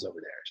snowmobiles over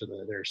there. So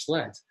their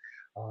sleds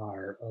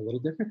are a little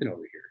different than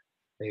over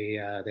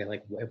here. They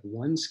like have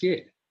one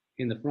skid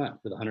in the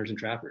front for the hunters and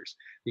trappers,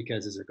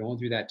 because as they're going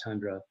through that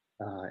tundra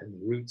and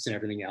the roots and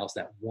everything else,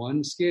 that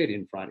one skid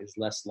in front is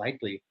less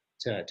likely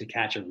to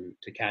catch a root,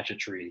 to catch a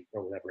tree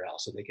or whatever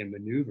else. So they can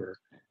maneuver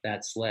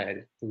that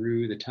sled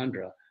through the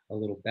tundra a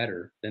little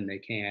better than they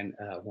can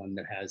one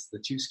that has the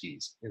two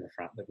skis in the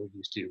front that we're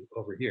used to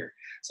over here.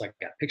 So I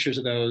got pictures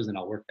of those, and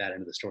I'll work that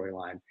into the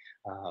storyline.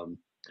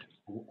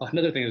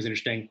 Another thing that was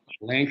interesting,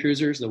 Land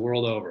Cruisers the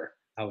world over.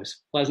 I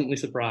was pleasantly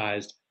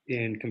surprised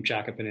in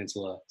Kamchatka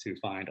Peninsula to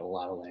find a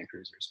lot of Land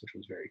Cruisers, which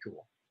was very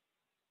cool.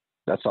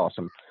 That's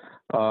awesome.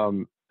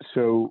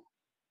 So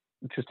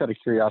just out of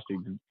curiosity,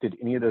 did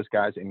any of those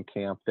guys in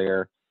camp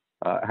there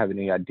have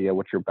any idea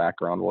what your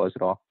background was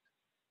at all?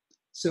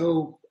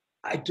 So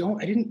I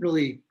didn't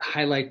really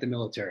highlight the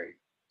military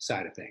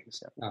side of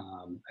things.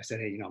 I said,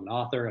 hey, I'm an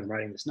author, I'm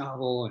writing this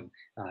novel, and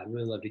I'd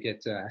really love to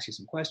get to ask you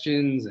some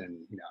questions. And,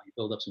 you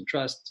build up some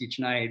trust each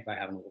night by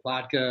having a little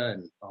vodka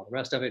and all the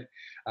rest of it.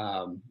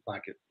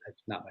 Vodka,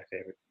 not my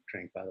favorite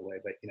drink, by the way,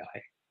 but,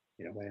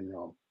 when in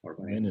Rome. Or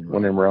when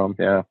in Rome,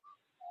 yeah.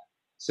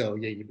 So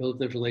yeah, you build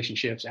those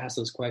relationships, ask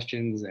those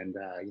questions, and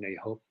you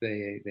hope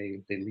they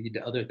lead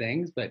to other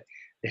things. But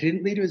they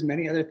didn't lead to as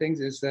many other things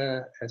as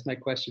my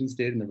questions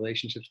did and the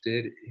relationships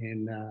did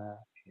in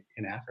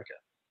Africa,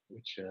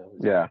 which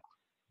was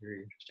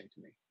very interesting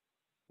to me.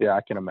 Yeah,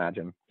 I can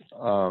imagine.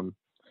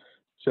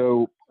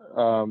 So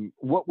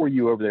what were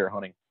you over there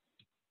hunting?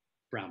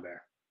 Brown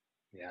bear.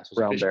 Yeah, so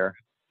brown bear.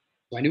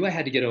 So I knew I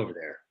had to get over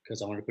there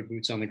because I wanted to put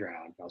boots on the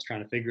ground. I was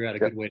trying to figure out a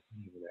good way to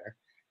get over there.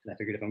 And I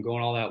figured if I'm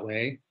going all that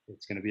way,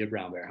 it's going to be a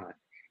brown bear hunt.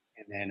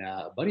 And then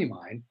a buddy of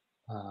mine,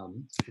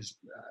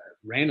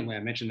 randomly, I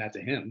mentioned that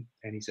to him,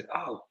 and he said,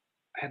 "Oh,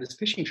 I have this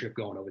fishing trip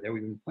going over there.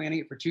 We've been planning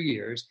it for 2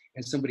 years,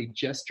 and somebody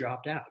just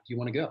dropped out. Do you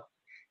want to go?"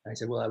 And I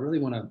said, "Well, I really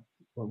want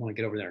to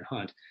get over there and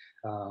hunt."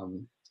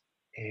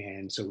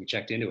 And so we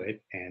checked into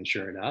it, and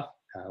sure enough,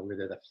 we were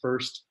there the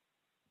first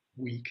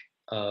week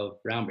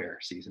of brown bear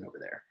season over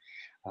there.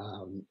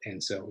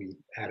 And so we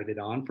added it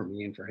on for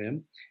me and for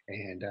him,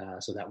 and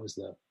so that was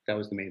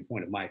the main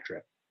point of my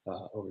trip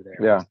over there.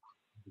 Yeah,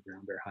 the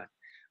brown bear hunt.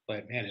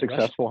 But man,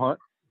 successful hunt.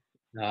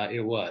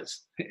 It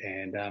was,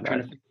 and I'm trying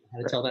to figure out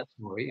how to tell that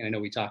story. And I know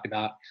we talked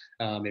about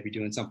maybe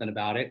doing something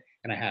about it,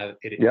 and I have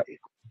it. It's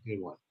a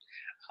good one.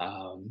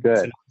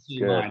 Good.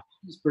 So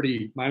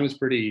mine was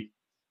pretty.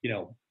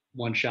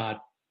 One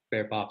shot,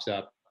 bear pops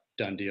up,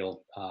 done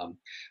deal.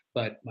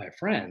 But my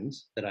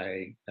friends that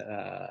I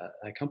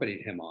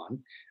accompanied him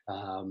on,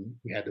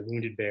 we had the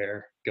wounded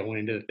bear going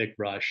into the thick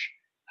brush.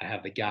 I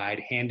have the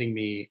guide handing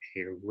me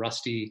a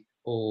rusty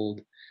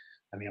old,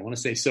 I want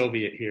to say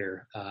Soviet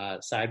here,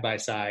 side by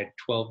side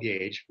 12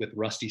 gauge with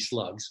rusty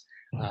slugs.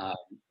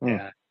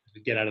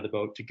 We get out of the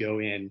boat to go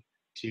in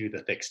to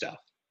the thick stuff.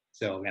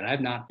 So man,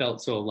 I've not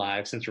felt so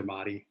alive since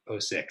Ramadi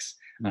 06.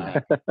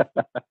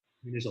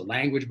 There's a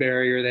language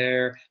barrier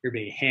there. You're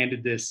being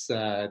handed this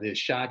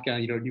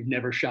shotgun. You've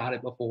never shot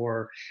it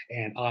before,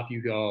 and off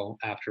you go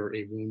after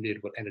a wounded,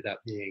 what ended up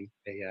being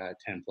a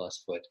 10+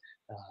 foot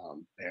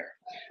bear.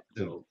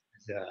 So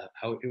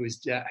it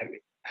was. I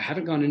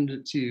haven't gone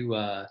into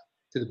to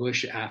the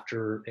bush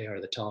after,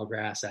 or the tall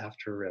grass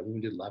after a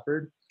wounded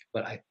leopard,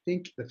 but I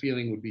think the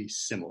feeling would be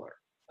similar.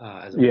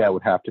 It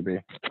would have to be.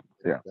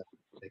 Yeah.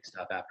 Big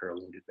stuff after a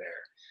wounded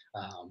bear,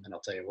 and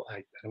I'll tell you,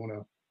 I don't want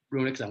to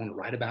ruin it because I want to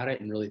write about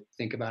it and really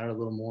think about it a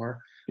little more.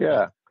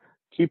 Yeah.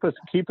 Keep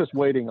us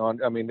waiting on,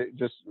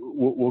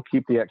 we'll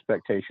keep the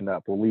expectation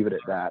up. We'll leave it at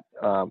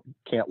that.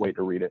 Can't wait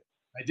to read it.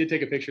 I did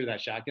take a picture of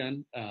that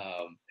shotgun,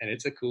 and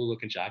it's a cool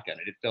looking shotgun.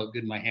 And it felt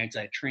good in my hands.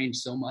 I trained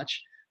so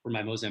much for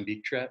my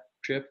Mozambique trip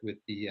with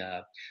the,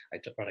 I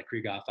brought a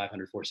Krieghoff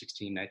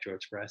 500-416 Nitro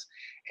Express,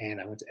 and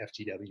I went to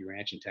FTW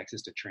Ranch in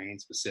Texas to train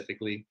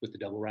specifically with the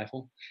double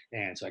rifle.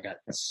 And so I got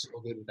so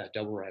good with that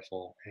double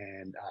rifle,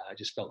 and I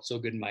just felt so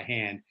good in my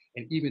hand.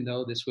 And even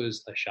though this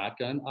was a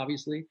shotgun,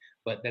 obviously,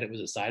 but that it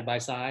was a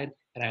side-by-side,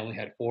 and I only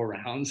had 4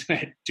 rounds, I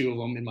had 2 of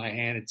them in my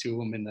hand and 2 of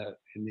them in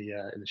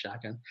the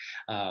shotgun.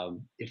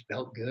 It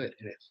felt good,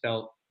 and it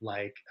felt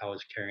like I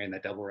was carrying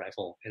that double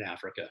rifle in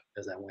Africa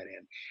as I went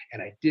in.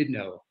 And I did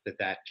know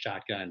that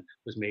shotgun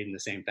was made in the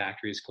same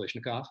factory as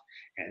Kalashnikov.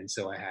 And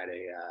so I had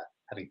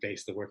having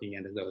faced the working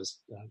end of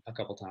those a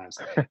couple times,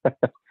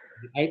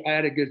 I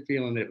had a good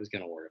feeling that it was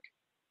going to work.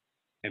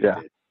 And it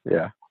did.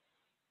 Yeah.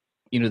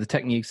 The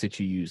techniques that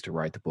you use to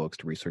write the books,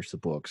 to research the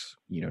books,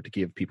 to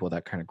give people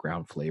that kind of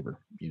ground flavor,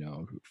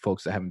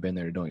 folks that haven't been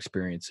there, don't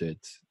experience it,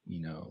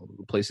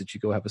 the place that you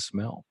go have a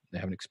smell, they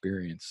have an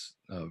experience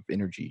of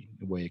energy,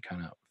 the way it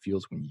kind of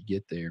feels when you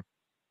get there.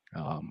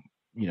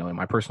 In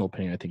my personal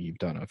opinion, I think you've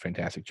done a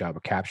fantastic job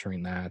of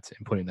capturing that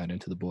and putting that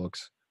into the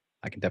books.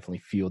 I can definitely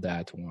feel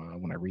that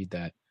when I read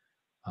that.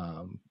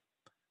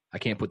 I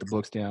can't put the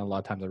books down. A lot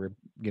of times I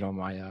get on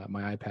my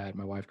my iPad.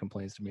 My wife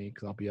complains to me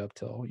because I'll be up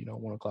till 1:00 in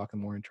the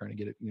morning trying to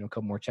get it a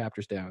couple more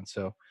chapters down.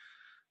 So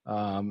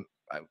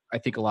I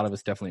think a lot of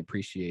us definitely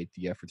appreciate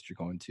the efforts you're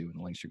going to and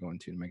the lengths you're going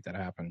to make that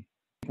happen.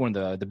 One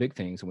of the big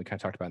things, and we kind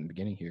of talked about in the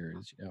beginning here,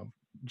 is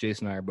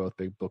Jason and I are both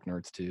big book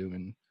nerds too,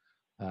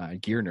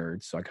 and gear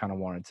nerds. So I kind of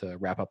wanted to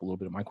wrap up a little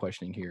bit of my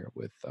questioning here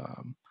with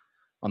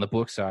on the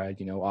book side.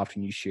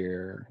 Often you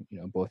share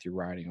both your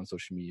writing on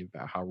social media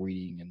about how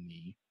reading and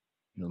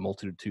the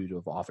multitude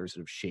of authors that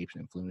have shaped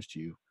and influenced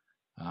you.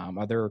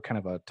 Are there kind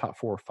of a top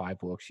 4 or 5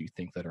 books you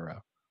think that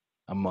are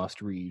a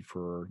must read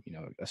for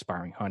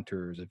aspiring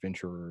hunters,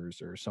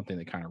 adventurers, or something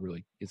that kind of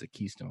really is a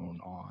keystone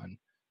on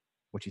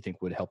what you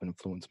think would help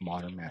influence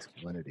modern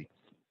masculinity?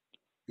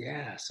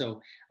 Yeah,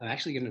 so I'm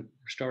actually going to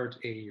start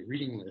a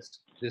reading list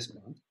this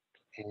month,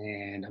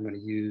 and I'm going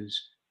to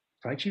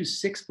probably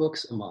choose 6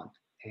 books a month.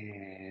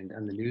 And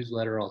on the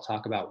newsletter, I'll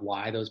talk about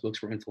why those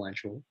books were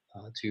influential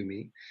to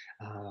me.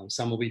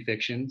 Some will be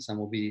fiction, some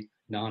will be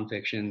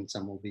nonfiction,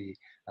 some will be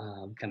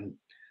kind of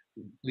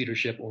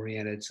leadership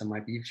oriented, some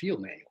might be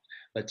field manual,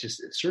 but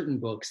just certain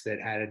books that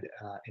had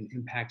an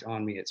impact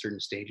on me at certain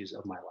stages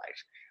of my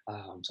life.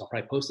 So I'll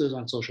probably post those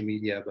on social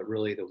media, but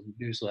really the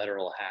newsletter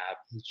will have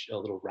a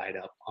little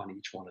write-up on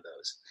each one of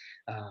those.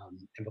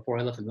 And before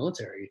I left the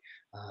military,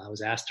 I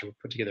was asked to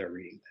put together a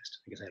reading list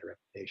because I had a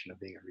reputation of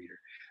being a reader.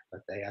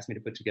 But they asked me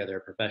to put together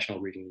a professional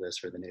reading list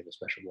for the Naval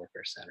Special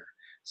Warfare Center.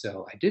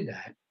 So I did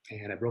that,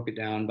 and I broke it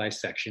down by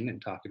section and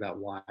talked about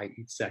why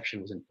each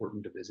section was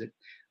important to visit.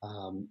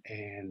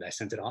 And I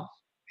sent it off.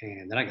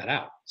 And then I got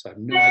out. So I have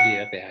no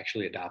idea if they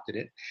actually adopted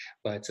it,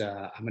 but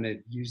I'm going to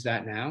use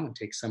that now and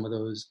take some of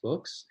those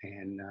books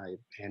and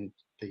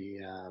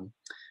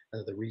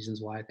the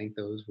reasons why I think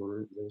those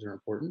are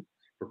important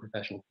for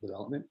professional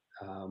development,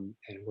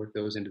 and work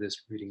those into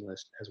this reading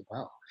list as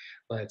well.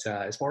 But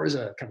as far as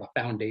a kind of a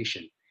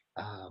foundation,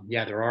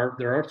 there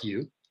are a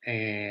few,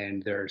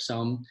 and there are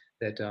some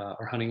that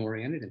are hunting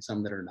oriented and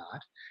some that are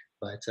not.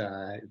 But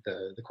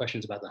the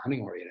questions about the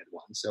hunting oriented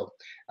ones, so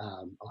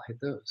I'll hit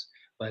those.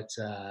 But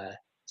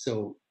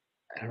so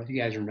I don't know if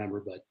you guys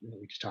remember, but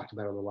we just talked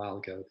about it a little while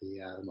ago,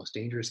 the Most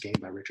Dangerous Game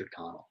by Richard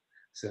Connell.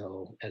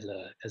 So as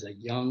a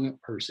young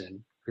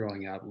person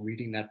growing up,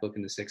 reading that book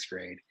in the 6th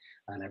grade,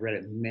 and I've read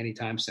it many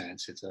times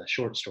since. It's a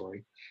short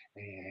story,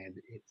 and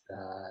it's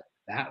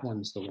that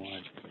one's the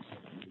one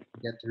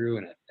you get through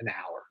in an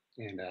hour.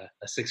 And a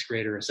 6th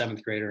grader, a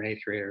 7th grader, an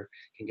 8th grader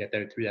can get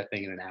through that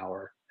thing in an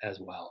hour as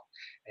well.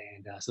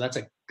 And so that's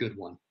a good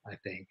one, I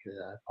think,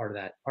 part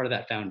of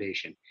that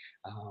foundation,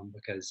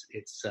 because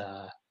it's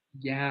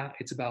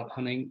about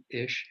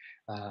hunting-ish,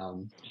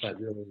 but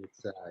really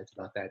it's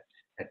about that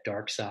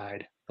dark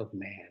side of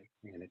man,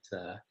 and it's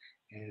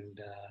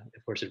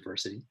of course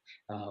adversity.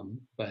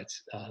 But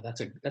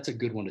that's a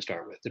good one to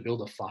start with. To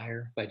Build a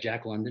Fire by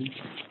Jack London.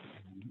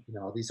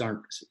 These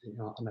aren't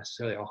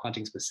necessarily all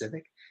hunting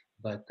specific,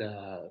 but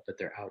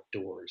they're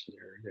outdoors.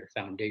 They're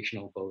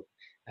foundational both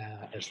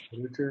as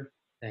literature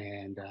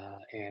and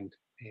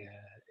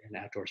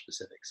outdoor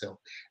specific. So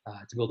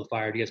To Build a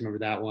Fire, do you guys remember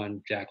that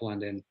one? Jack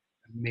London,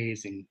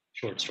 amazing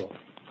short story.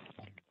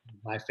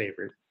 My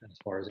favorite as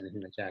far as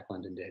anything that Jack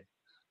London did.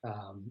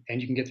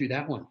 And you can get through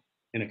that one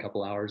in a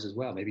couple hours as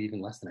well, maybe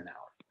even less than an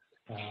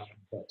hour.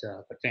 But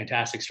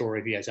fantastic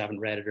story. If you guys haven't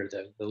read it, or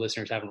the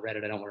listeners haven't read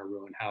it, I don't want to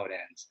ruin how it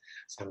ends.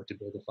 So To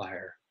Build a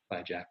Fire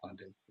by Jack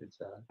London.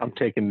 I'm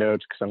taking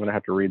notes because I'm going to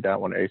have to read that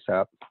one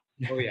ASAP.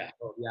 Oh yeah,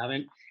 you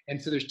haven't.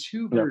 And so there's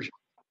 2 versions.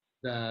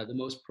 The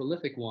most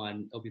prolific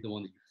one will be the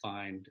one that you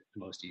find the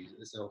most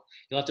easily. So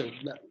you'll have to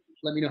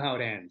let me know how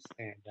it ends,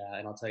 and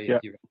I'll tell you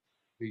if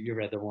you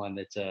read the one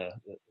that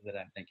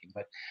I'm thinking.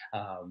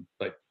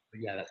 But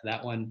yeah, that's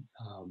that one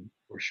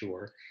for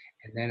sure.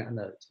 And then on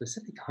the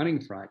specific hunting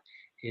front,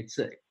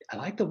 I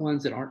like the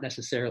ones that aren't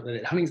necessarily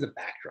that hunting's the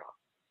backdrop.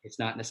 It's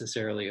not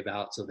necessarily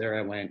about, so there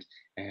I went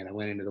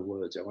into the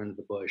woods, I went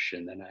into the bush,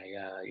 and then I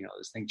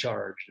this thing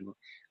charged, and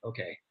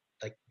okay,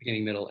 like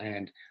beginning, middle,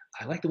 end.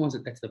 I like the ones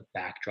that's the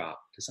backdrop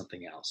to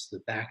something else,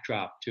 the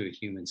backdrop to a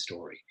human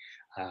story,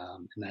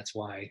 and that's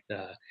why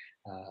the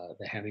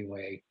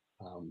Hemingway,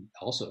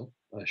 also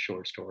a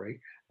short story,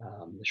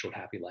 The Short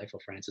Happy Life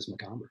of Francis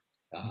Macomber,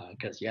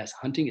 because yes,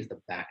 hunting is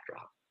the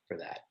backdrop for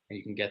that, and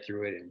you can get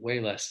through it in way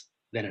less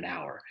than an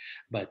hour,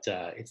 but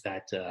it's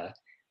that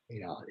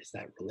it's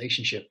that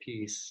relationship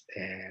piece,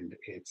 and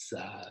it's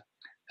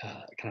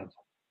kind of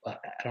I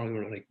don't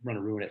really want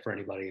to ruin it for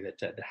anybody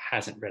that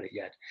hasn't read it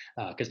yet,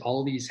 because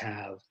all these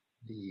have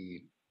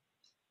the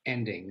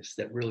endings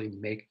that really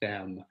make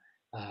them,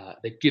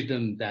 that give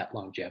them that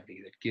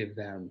longevity, that give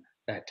them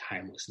that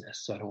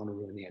timelessness. So I don't want to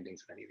ruin the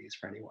endings of any of these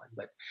for anyone,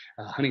 but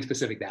hunting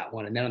specific, that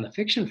one. And then on the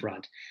fiction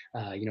front,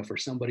 for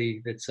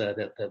somebody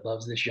that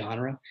loves this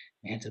genre,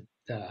 and to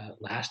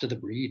Last of the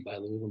Breed by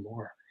Louis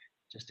L'Amour.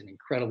 Just an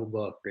incredible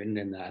book written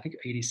in, I think,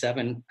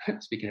 87,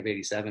 speaking of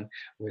 87,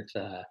 with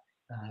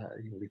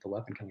Lethal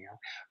Weapon coming out.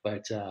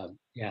 But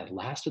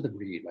Last of the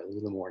Breed by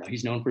Louis L'Amour. Now,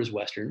 he's known for his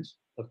Westerns,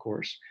 of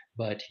course,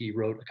 but he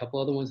wrote a couple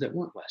other ones that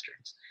weren't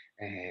Westerns.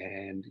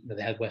 and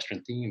they had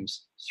Western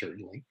themes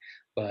certainly,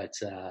 but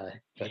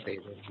they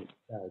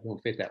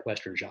don't fit that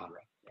Western genre.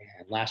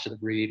 And Last of the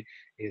Breed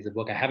is a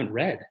book I haven't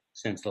read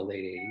since the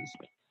late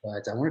 '80s,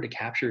 but I wanted to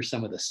capture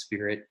some of the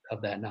spirit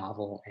of that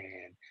novel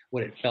and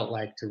what it felt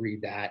like to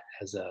read that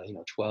as a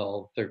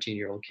 12,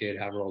 13-year-old kid,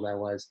 however old I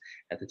was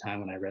at the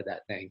time when I read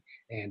that thing,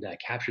 and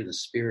capture the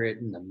spirit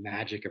and the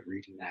magic of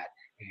reading that,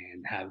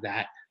 and have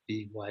that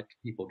be what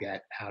people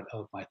get out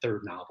of my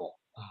third novel,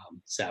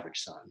 Savage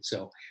Son.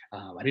 So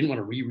I didn't want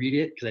to reread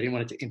it because I didn't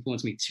want it to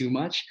influence me too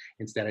much.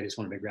 Instead, I just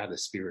wanted to grab the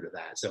spirit of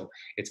that. So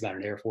it's about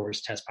an Air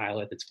Force test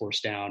pilot that's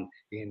forced down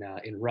in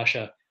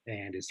Russia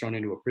and is thrown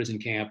into a prison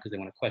camp because they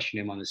want to question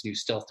him on this new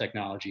stealth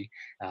technology.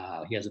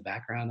 He has a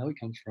background, though. He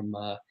comes from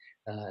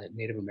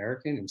Native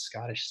American and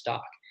Scottish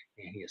stock,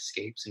 and he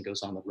escapes and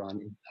goes on the run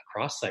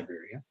across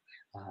Siberia,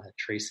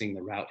 tracing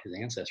the route his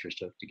ancestors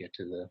took to get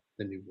to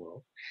the New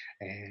World,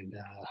 and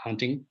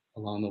hunting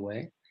along the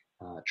way,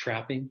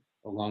 trapping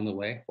along the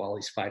way while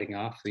he's fighting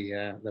off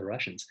the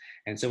Russians.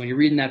 And so when you're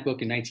reading that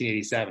book in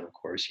 1987, of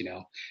course, I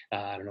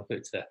don't know if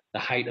it's the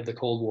height of the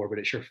Cold War, but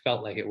it sure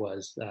felt like it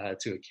was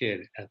to a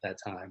kid at that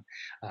time.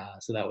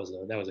 So that was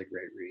a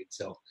great read.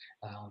 So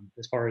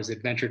as far as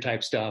adventure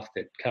type stuff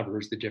that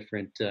covers the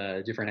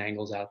different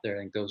angles out there, I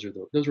think those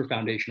were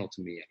foundational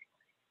to me.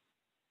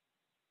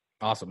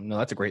 Awesome. No,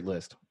 that's a great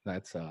list.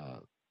 That's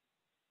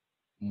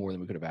more than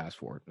we could have asked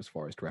for as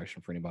far as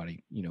direction for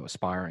anybody,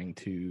 aspiring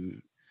to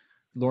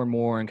learn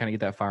more and kind of get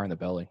that fire in the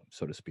belly,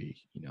 so to speak,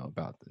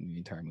 about the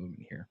entire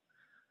movement here.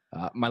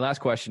 My last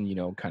question,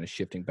 kind of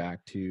shifting back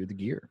to the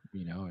gear,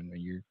 and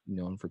you're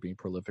known for being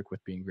prolific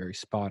with being very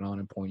spot on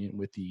and poignant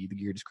with the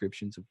gear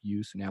descriptions of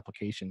use and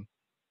application.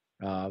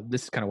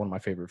 This is kind of one of my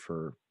favorite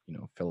for,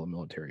 fellow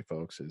military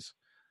folks is,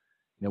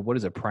 what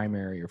is a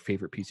primary or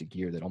favorite piece of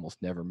gear that almost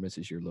never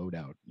misses your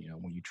loadout,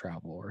 when you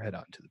travel or head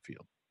out into the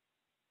field?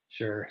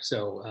 Sure.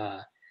 So,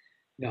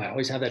 I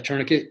always have that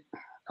tourniquet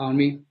on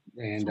me,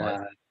 and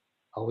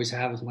always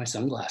have my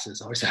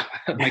sunglasses. Always have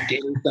my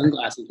Gator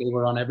sunglasses. They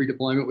were on every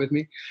deployment with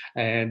me,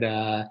 and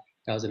I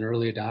was an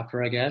early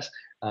adopter, I guess,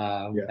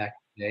 back in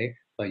the day.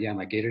 But yeah,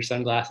 my Gator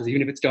sunglasses,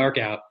 even if it's dark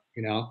out,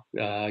 you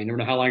never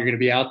know how long you're going to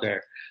be out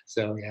there.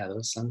 So yeah,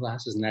 those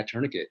sunglasses and that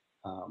tourniquet,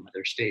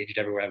 they're staged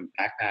everywhere.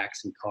 I have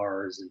backpacks and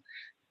cars, and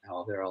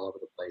they're all over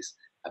the place.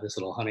 I have this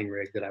little hunting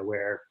rig that I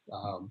wear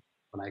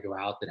when I go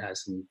out that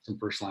has some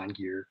first line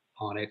gear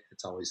on it.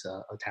 It's always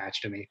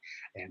attached to me,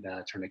 and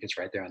tourniquets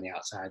right there on the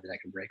outside that I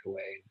can break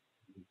away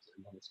and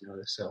it's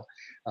noticed. So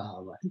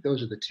I think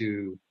those are the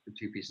two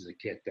pieces of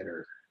kit that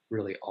are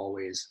really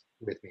always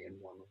with me in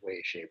one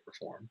way, shape, or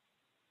form.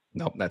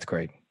 Nope, that's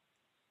great.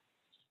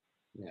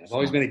 Yeah, I've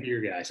always been a gear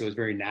guy, so it was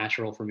very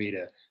natural for me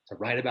to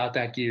write about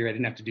that gear. I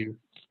didn't have to do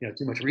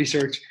too much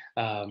research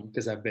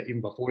because I've been, even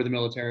before the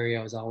military,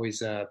 I was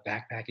always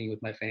backpacking with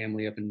my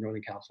family up in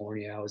Northern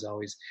California. I was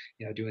always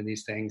doing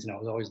these things, and I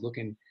was always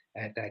looking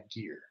at that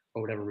gear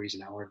for whatever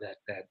reason. I wanted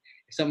that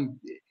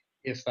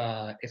if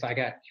I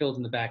got killed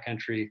in the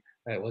backcountry,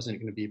 it wasn't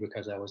going to be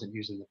because I wasn't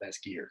using the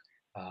best gear.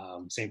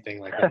 Same thing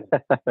like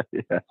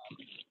yeah.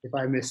 If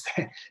I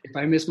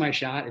miss my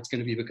shot, it's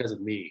going to be because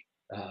of me,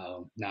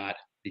 not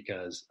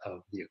because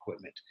of the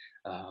equipment.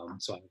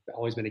 So I've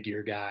always been a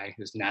gear guy.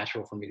 It was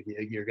natural for me to be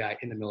a gear guy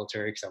in the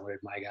military because I wanted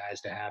my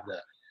guys to have the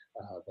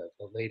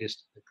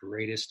latest, the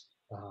greatest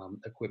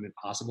equipment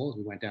possible as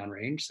we went down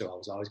range. So I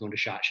was always going to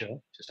SHOT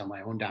Show just on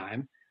my own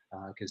dime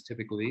because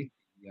typically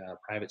the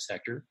private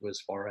sector was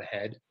far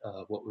ahead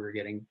of what we were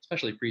getting,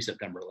 especially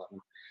pre-September 11.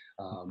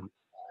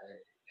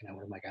 And I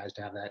wanted my guys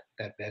to have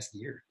that best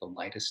gear, the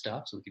lightest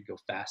stuff, so we could go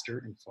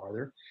faster and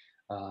farther.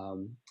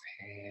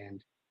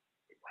 And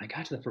when I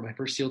got for my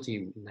first SEAL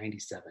team in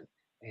 '97,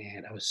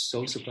 and I was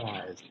so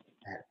surprised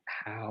at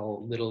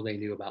how little they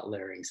knew about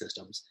layering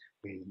systems.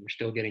 I mean, we're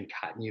still getting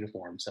cotton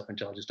uniforms up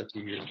until just a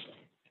few years ago.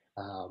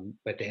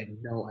 But they had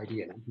no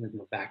idea. And I'm coming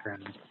from a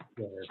background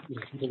where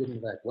people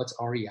didn't know what's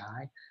REI.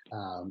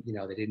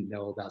 They didn't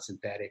know about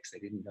synthetics. They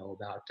didn't know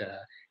about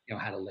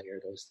how to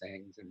layer those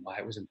things and why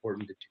it was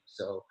important to do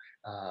so.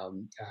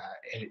 And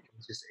it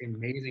was just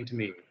amazing to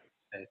me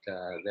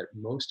that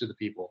most of the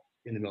people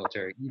in the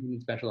military, even in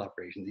special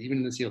operations, even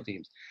in the SEAL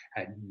teams,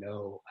 had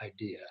no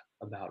idea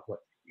about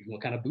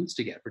what kind of boots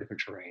to get for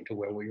different terrain, to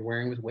wear what you're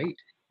wearing with weight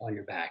on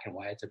your back, and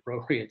why it's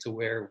appropriate to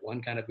wear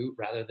one kind of boot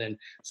rather than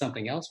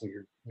something else when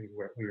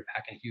you're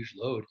packing a huge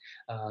load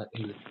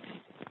in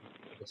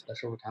the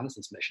special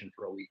reconnaissance mission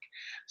for a week.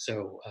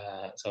 So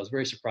I was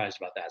very surprised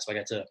about that. So I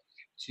got to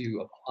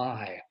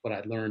apply what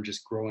I'd learned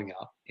just growing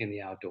up in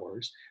the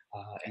outdoors,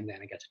 and then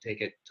I got to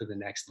take it to the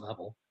next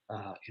level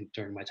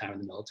during my time in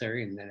the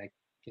military, and then I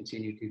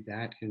continue to do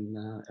that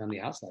on the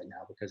outside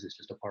now because it's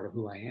just a part of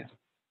who I am.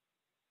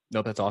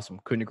 No, that's awesome.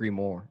 Couldn't agree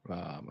more.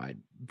 I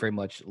very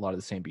much a lot of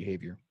the same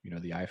behavior.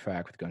 The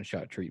IFAC with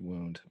gunshot treat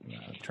wound,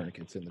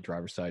 tourniquets in the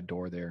driver's side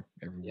door there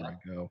everywhere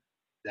I go.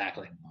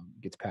 Exactly.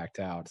 Gets packed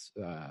out.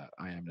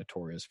 I am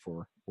notorious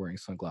for wearing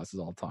sunglasses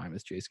all the time,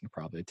 as Jason can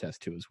probably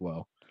attest to as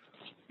well.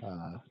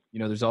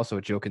 There's also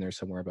a joke in there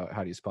somewhere about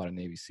how do you spot a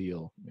Navy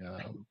SEAL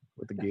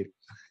with the Gators.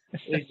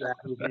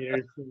 Exactly.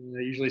 There's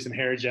usually some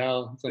hair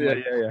gel.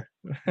 Yeah.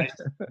 Nice.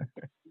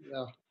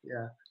 Well,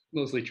 yeah,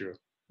 mostly true.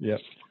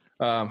 Yep.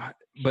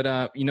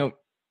 But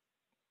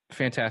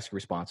fantastic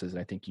responses.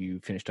 And I think you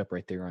finished up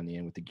right there on the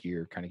end with the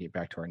gear, kind of get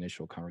back to our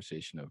initial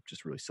conversation of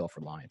just really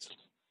self-reliance,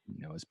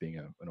 as being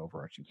an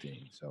overarching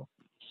theme. So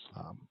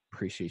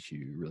appreciate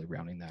you really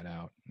rounding that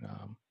out.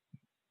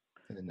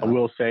 I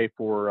will say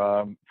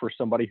for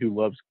somebody who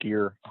loves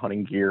gear,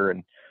 hunting gear,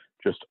 and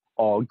just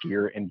all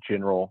gear in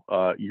general,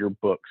 your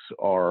books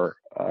are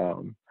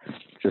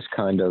just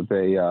kind of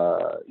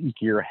a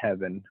gear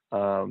heaven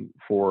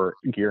for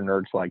gear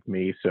nerds like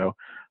me. So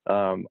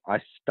I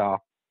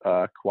stop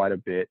quite a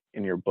bit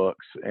in your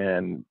books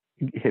and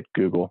hit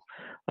Google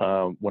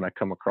when I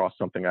come across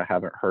something I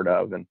haven't heard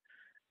of. And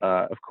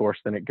of course,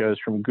 then it goes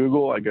from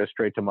Google, I go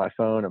straight to my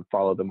phone and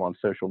follow them on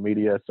social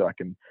media so I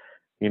can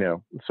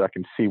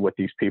see what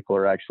these people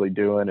are actually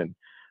doing. And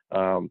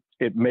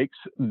it makes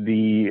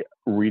the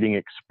reading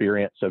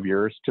experience of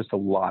yours just a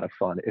lot of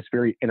fun. It's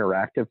very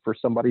interactive for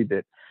somebody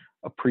that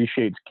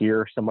appreciates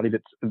gear, somebody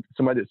that's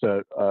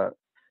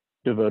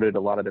devoted a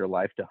lot of their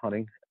life to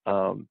hunting.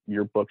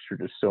 Your books are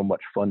just so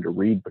much fun to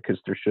read because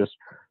there's just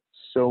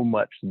so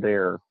much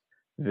there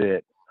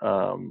that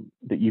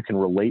you can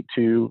relate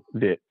to,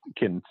 that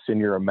can send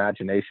your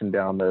imagination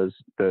down those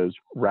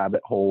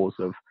rabbit holes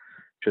of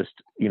just,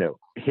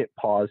 hit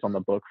pause on the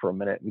book for a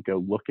minute and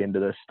go look into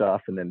this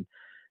stuff. And then,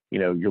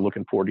 you're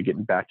looking forward to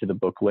getting back to the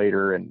book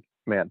later. And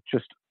man,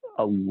 just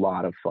a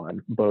lot of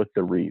fun, both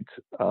the reads.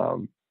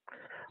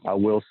 I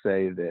will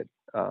say that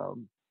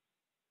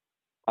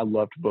I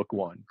loved book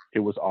one. It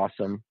was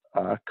awesome.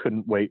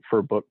 Couldn't wait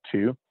for book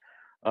two.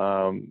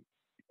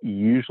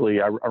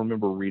 Usually I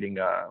remember reading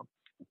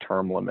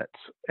Term Limits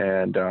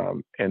and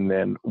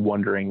then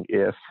wondering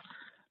if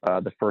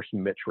the first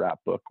Mitch Rapp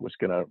book was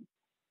going to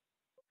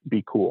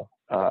be cool,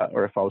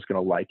 or if I was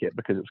going to like it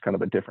because it was kind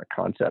of a different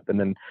concept. And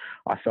then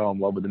I fell in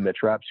love with the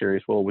Mitch Rapp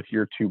series. Well, with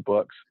your two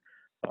books,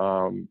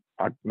 I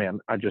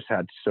just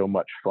had so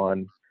much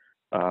fun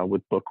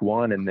with book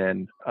one. And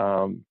then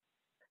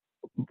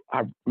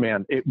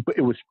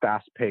it was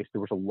fast paced.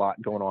 There was a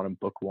lot going on in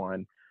book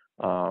one.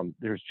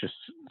 There's just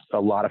a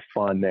lot of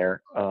fun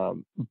there.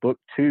 Book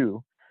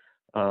two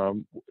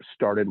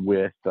started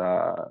with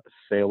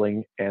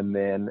sailing and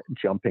then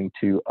jumping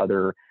to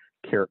other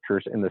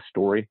characters in the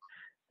story.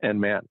 And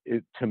man,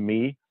 to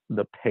me,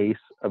 the pace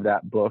of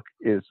that book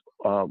is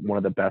one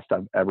of the best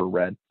I've ever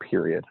read,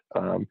 period.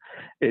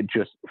 It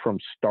just, from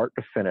start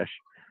to finish,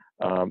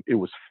 it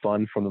was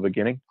fun from the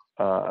beginning.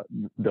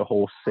 The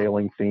whole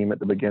sailing theme at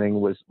the beginning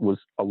was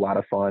a lot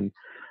of fun.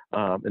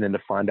 And then to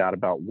find out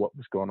about what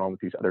was going on with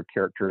these other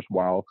characters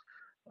while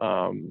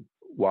the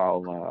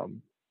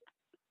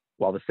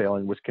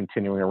sailing was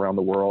continuing around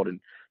the world and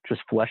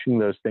just fleshing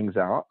those things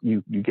out.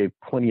 You gave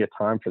plenty of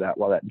time for that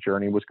while that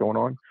journey was going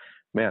on.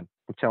 Man,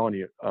 I'm telling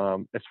you,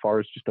 as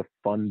far as just a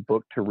fun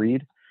book to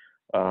read,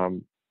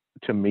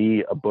 to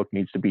me, a book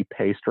needs to be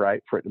paced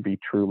right for it to be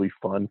truly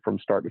fun from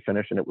start to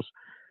finish. And it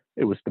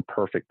was the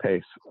perfect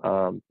pace.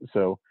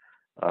 So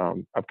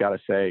I've got to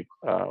say,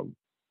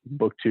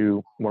 book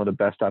two, one of the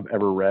best I've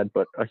ever read,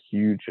 but a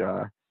huge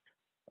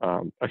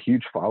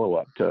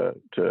follow-up to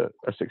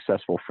a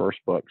successful first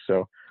book.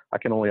 So I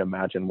can only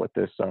imagine what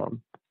this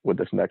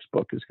next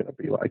book is going to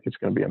be like. It's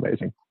going to be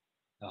amazing.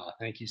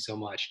 Thank you so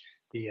much.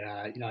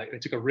 I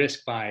took a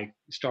risk by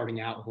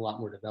starting out with a lot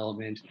more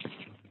development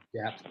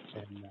depth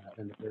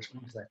than the first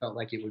one, because I felt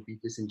like it would be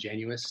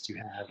disingenuous to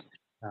have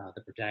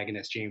the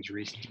protagonist James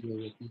Reese deal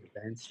with the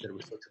events that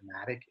were so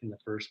traumatic in the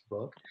first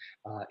book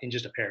in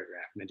just a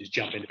paragraph and then just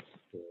jump into the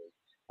story.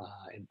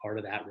 And part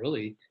of that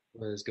really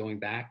was going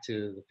back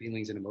to the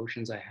feelings and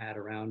emotions I had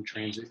around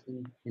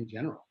transition in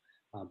general.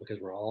 Because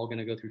we're all going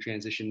to go through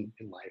transition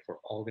in life. We're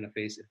all going to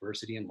face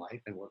adversity in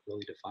life. And what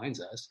really defines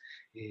us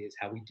is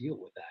how we deal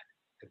with that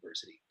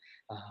adversity.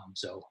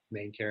 So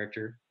main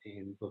character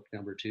in book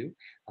number two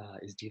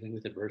is dealing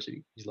with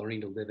adversity. He's learning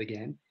to live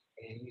again,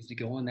 and he needs to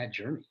go on that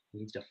journey. He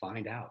needs to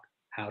find out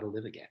how to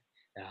live again.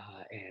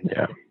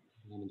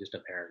 In just a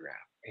paragraph.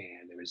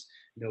 And there was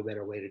no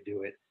better way to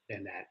do it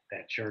than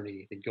that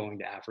journey, than going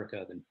to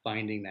Africa, than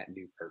finding that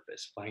new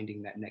purpose,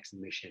 finding that next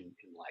mission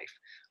in life,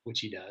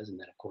 which he does. And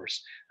then, of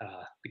course,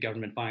 the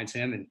government finds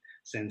him and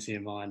sends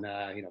him on,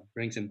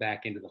 brings him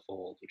back into the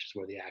fold, which is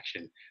where the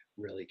action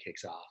really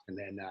kicks off. And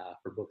then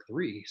for book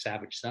three,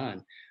 Savage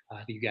Son,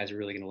 I think you guys are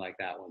really going to like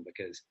that one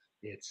because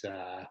it's,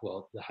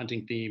 the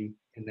hunting theme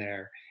in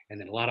there, and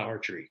then a lot of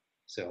archery.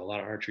 So a lot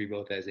of archery,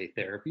 both as a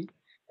therapy,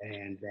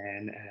 and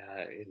then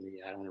I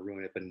don't want to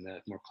ruin it, but in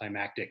the more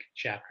climactic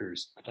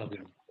chapters of the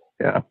novel,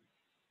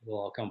 will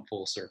all come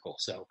full circle.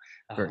 So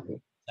I'm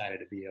excited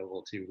to be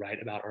able to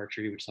write about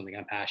archery, which is something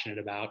I'm passionate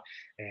about,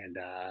 and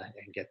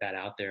get that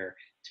out there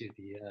to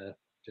the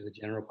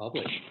general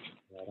public.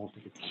 I don't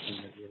think it's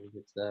something that really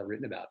gets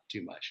written about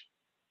too much.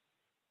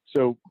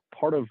 So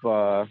part of,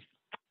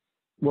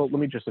 let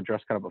me just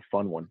address kind of a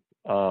fun one.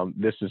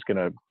 This is going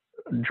to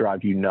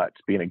drive you nuts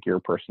being a gear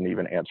person to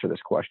even answer this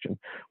question.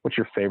 What's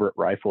your favorite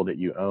rifle that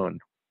you own?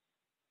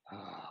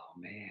 Oh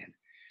man.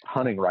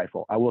 Hunting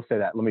rifle. I will say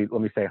that. Let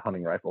me say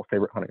hunting rifle.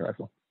 Favorite hunting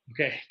rifle.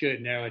 Okay,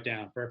 good. Narrow it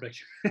down.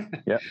 Perfect.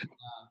 Yep.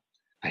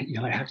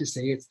 I have to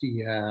say it's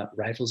the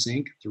Rifle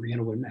Zinc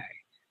 300 Win Mag.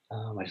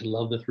 I just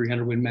love the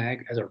 300 Win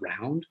Mag as a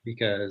round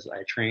because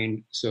I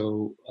trained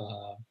so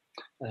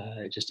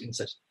just in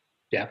such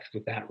depth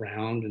with that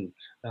round, and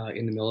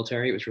in the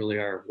military, it was really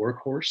our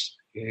workhorse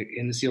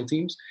in the SEAL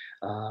teams.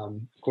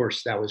 Of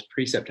course, that was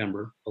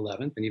pre-September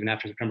 11th, and even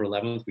after September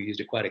 11th, we used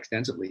it quite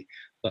extensively.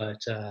 But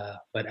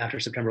after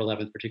September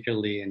 11th,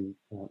 particularly in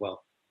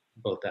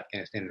both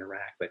Afghanistan and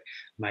Iraq, but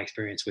my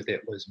experience with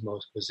it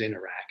was in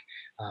Iraq.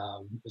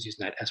 Was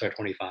using that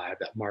SR-25,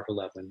 that Mark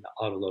 11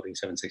 auto-loading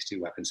 7.62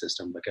 weapon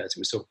system because it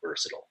was so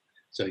versatile.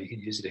 So you could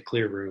use it to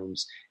clear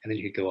rooms, and then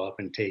you could go up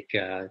and take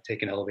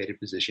an elevated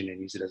position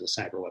and use it as a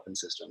sniper weapon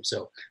system.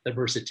 So the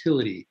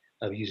versatility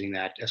of using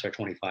that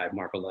SR-25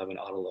 Mark 11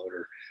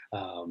 autoloader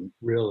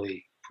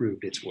really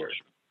proved its worth.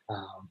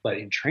 But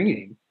in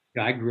training,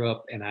 I grew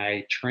up and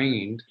I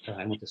trained.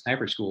 I went to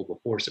sniper school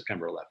before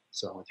September 11th.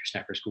 So I went through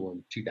sniper school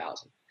in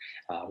 2000,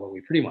 where we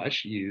pretty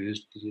much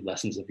used the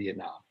lessons of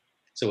Vietnam.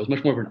 So it was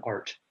much more of an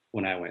art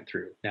when I went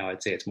through. Now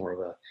I'd say it's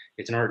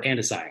an art and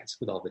a science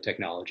with all the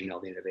technology and all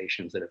the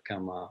innovations that have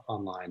come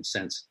online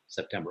since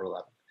September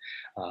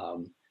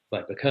 11th.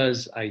 But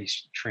because I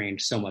trained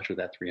so much with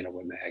that 300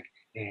 Win Mag,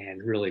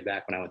 and really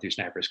back when I went through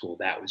sniper school,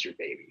 that was your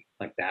baby.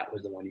 Like that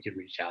was the one you could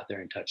reach out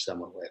there and touch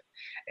someone with.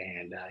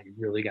 And you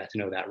really got to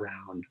know that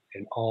round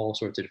in all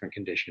sorts of different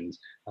conditions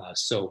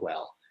so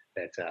well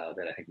that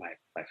I think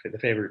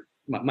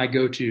my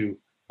go-to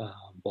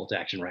bolt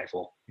action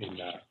rifle in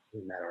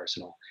that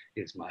arsenal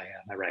is my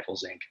Rifle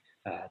Zinc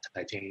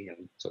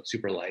titanium, so it's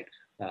super light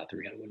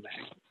 300 Win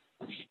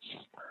Mag.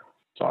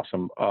 It's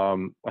awesome.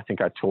 I think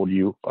I told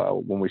you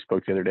when we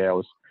spoke the other day, I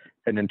was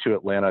heading into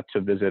Atlanta to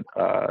visit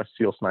a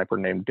SEAL sniper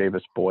named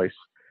Davis Boyce.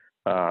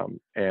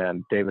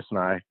 And Davis and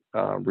I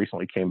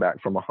recently came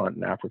back from a hunt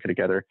in Africa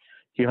together.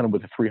 He hunted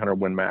with a 300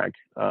 Win Mag.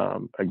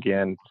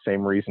 Again,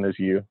 same reason as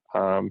you.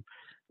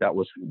 That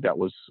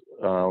was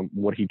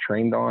what he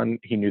trained on.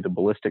 He knew the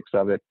ballistics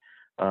of it.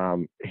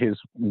 His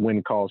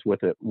win calls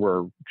with it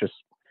were just,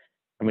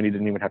 he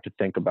didn't even have to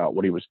think about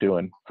what he was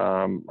doing.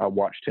 I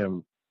watched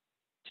him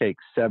take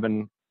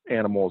 7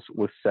 animals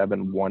with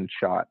 7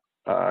 one-shot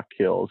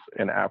kills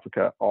in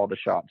Africa. All the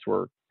shots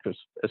were just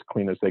as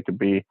clean as they could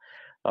be.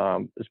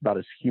 It's about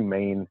as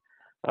humane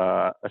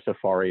a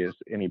safari as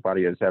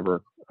anybody has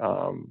ever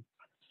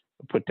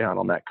put down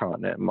on that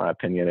continent, in my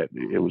opinion.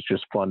 It was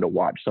just fun to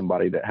watch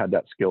somebody that had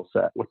that skill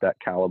set with that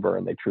caliber,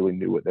 and they truly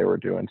knew what they were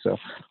doing. So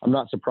I'm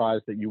not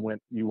surprised that you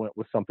went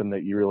with something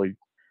that you really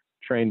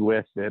trained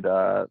with,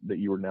 that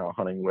you were now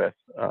hunting with.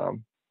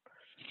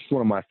 It's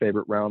one of my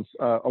favorite rounds.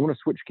 I want to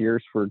switch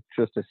gears for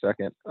just a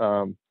second.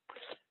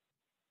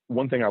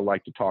 One thing I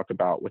like to talk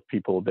about with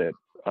people that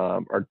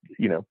are,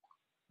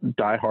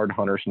 diehard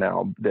hunters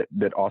now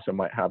that also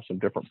might have some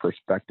different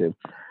perspective.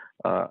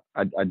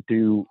 I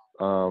do,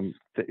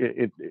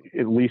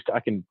 at least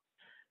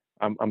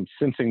I'm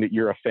sensing that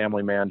you're a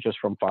family man just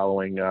from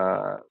following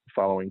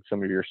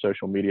some of your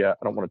social media.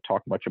 I don't want to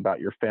talk much about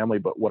your family,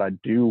 but what I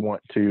do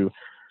want to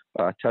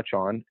touch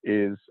on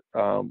is,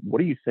 what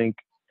do you think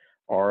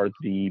are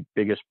the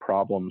biggest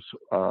problems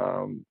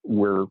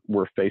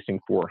we're facing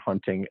for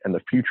hunting and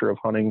the future of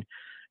hunting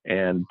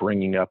and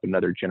bringing up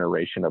another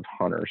generation of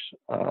hunters?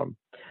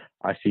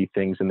 I see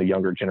things in the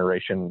younger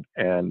generation,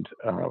 and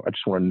I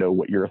just want to know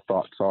what your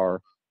thoughts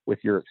are with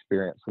your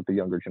experience with the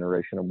younger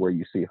generation and where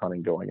you see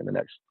hunting going in the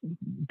next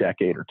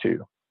decade or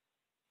two.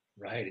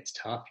 Right. It's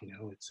tough.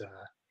 It's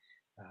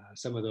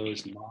some of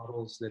those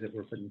models that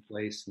were put in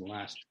place in the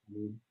last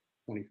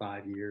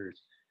 25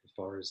 years as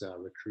far as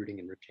recruiting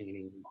and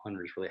retaining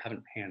hunters really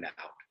haven't panned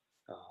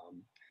out,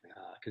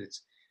 because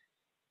it's,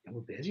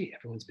 we're busy.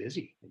 Everyone's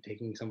busy, and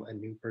taking a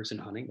new person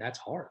hunting, that's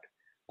hard,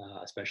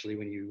 especially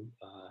when you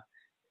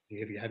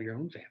have your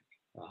own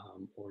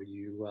family, or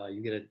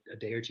you get a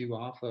day or two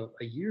off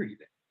a year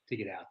even to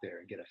get out there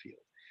and get a field.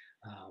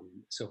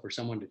 So for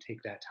someone to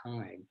take that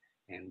time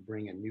and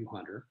bring a new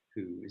hunter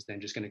who is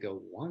then just going to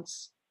go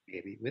once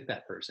maybe with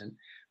that person,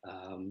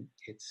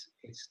 it's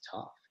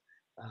tough.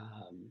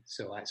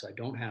 So I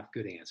don't have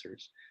good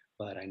answers,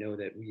 but I know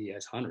that we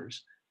as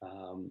hunters,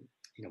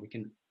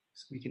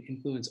 we can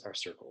influence our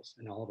circles,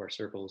 and all of our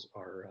circles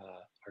are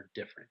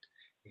different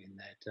in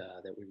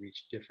that we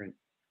reach different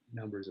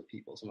numbers of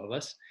people. Some of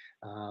us,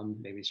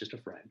 maybe it's just a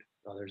friend.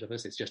 Others of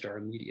us, it's just our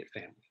immediate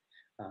family.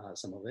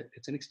 Some of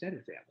it's an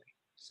extended family.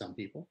 Some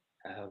people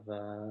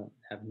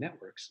have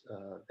networks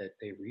that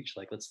they reach.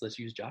 Like let's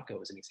use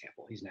Jocko as an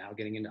example. He's now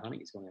getting into hunting.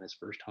 He's going on his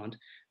first hunt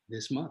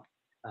this month.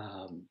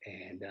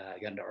 And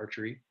got into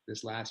archery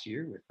this last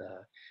year with,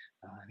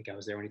 I think I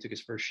was there when he took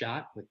his first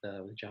shot with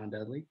John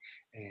Dudley.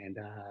 And,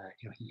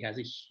 he has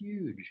a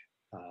huge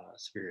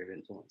sphere of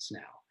influence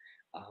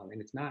now.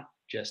 And it's not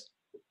just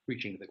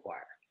preaching to the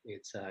choir.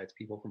 It's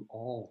people from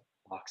all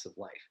walks of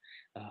life,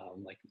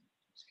 like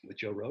with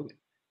Joe Rogan.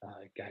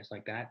 guys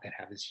like that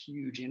have this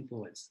huge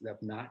influence of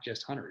not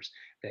just hunters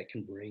that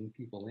can bring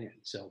people in.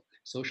 So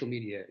social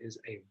media is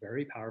a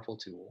very powerful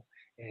tool,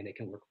 and it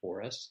can work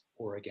for us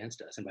or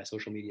against us. And by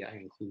social media, I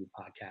include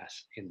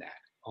podcasts in that,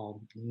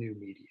 all new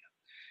media.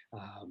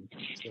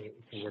 So it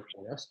can work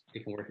for us,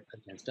 it can work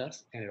against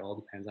us, and it all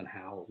depends on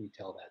how we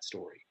tell that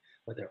story.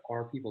 But there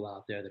are people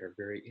out there that are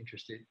very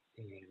interested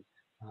in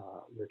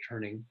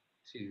returning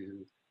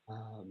to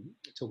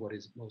what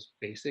is most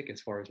basic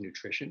as far as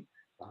nutrition,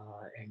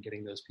 and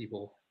getting those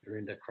people that are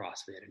into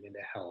CrossFit and into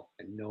health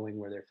and knowing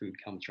where their food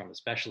comes from,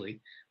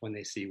 especially when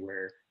they see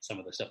where some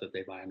of the stuff that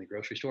they buy in the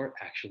grocery store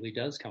actually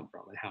does come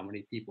from, and how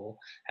many people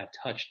have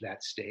touched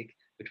that steak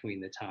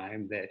between the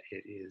time that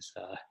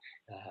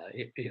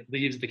it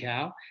leaves the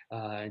cow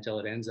until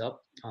it ends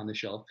up on the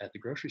shelf at the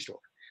grocery store.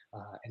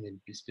 And then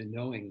just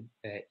knowing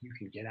that you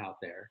can get out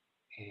there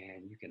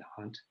and you can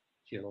hunt,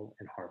 kill,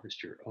 and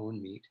harvest your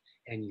own meat,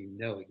 and you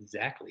know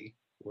exactly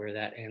where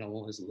that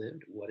animal has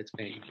lived, what it's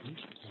been eaten,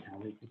 and how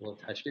many people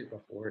have touched it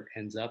before it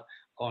ends up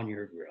on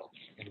your grill.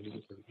 And you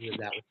get to live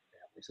that with your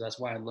family. So that's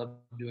why I love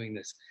doing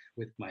this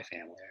with my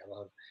family. I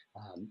love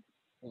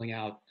pulling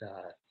out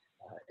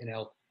an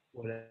elk,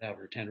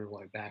 whatever,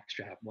 tenderloin,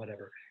 backstrap,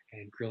 whatever,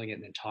 and grilling it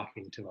and then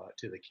talking to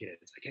the kids.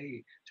 It's like,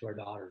 hey, to our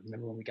daughter,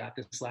 remember when we got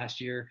this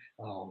last year?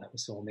 Oh, that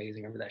was so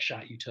amazing. Remember that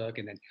shot you took?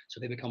 And then so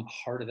they become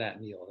part of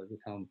that meal. They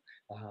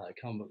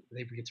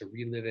they get to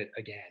relive it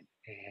again,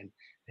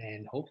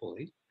 and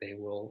hopefully they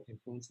will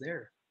influence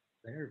their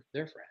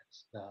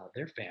friends,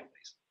 their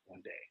families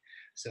one day.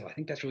 So I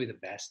think that's really the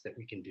best that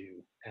we can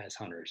do as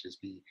hunters, is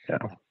be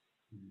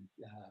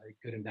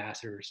good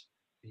ambassadors,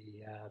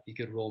 be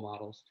good role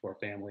models to our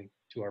family,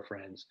 to our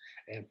friends,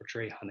 and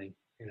portray hunting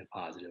in a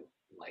positive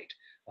light,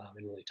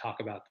 and really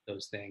talk about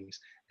those things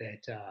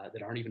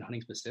that aren't even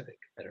hunting specific,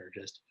 that are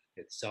just,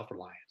 it's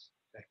self-reliance,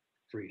 that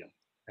freedom,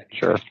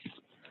 that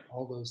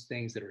all those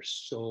things that are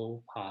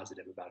so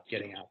positive about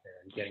getting out there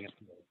and getting up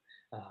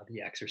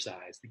the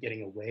exercise, the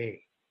getting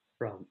away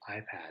from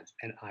iPads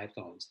and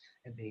iPhones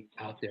and being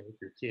out there with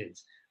your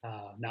kids,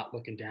 not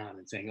looking down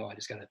and saying, oh, I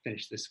just got to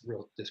finish this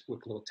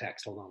quick little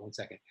text. Hold on one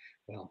second.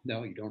 Well,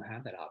 no, you don't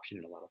have that option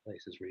in a lot of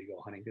places where you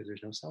go hunting, because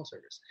there's no cell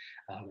service.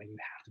 And you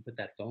have to put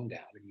that phone down,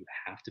 and you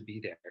have to be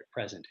there,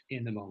 present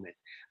in the moment,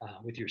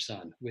 with your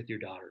son, with your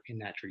daughter, in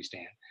that tree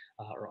stand,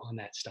 or on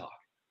that stalk.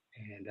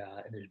 And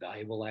there's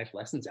valuable life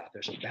lessons out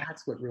there. So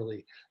that's what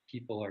really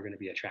people are going to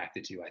be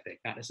attracted to, I think.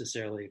 Not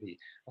necessarily the,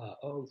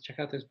 oh, check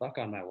out this buck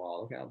on my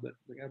wall. Look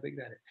how big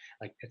that is.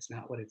 Like, it's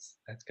not what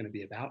that's going to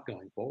be about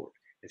going forward.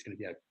 It's going to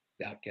be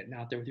about getting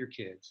out there with your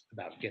kids,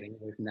 about getting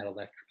away from that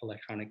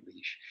electronic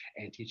leash,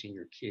 and teaching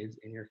your kids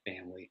and your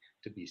family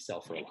to be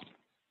self-reliant.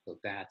 So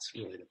that's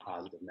really the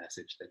positive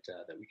message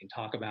that we can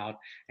talk about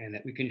and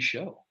that we can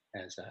show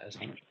as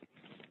hunters.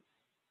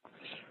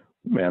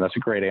 Man, that's a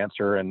great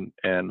answer, and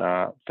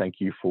thank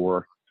you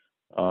for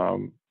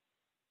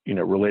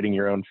relating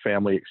your own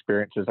family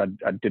experiences.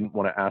 I didn't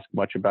want to ask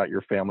much about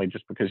your family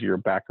just because of your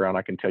background.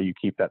 I can tell you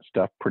keep that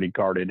stuff pretty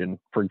guarded, and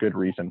for good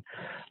reason.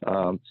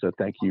 So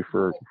thank you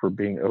for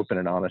being open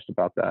and honest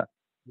about that.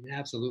 Yeah,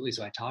 absolutely.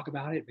 So I talk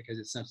about it because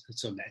it's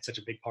such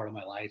a big part of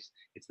my life.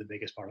 It's the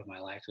biggest part of my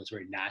life. So it's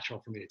very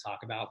natural for me to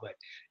talk about, but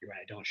you're right.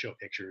 I don't show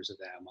pictures of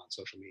them on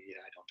social media.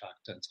 I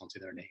don't say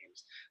their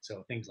names.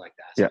 So things like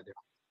that. So there's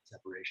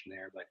separation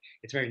there, but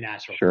it's very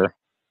natural. Sure.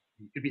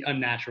 It'd be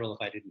unnatural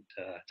if I didn't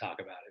talk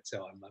about it.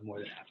 So I'm more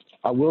than happy.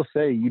 I will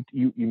say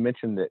you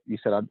mentioned that you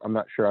said, I'm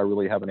not sure I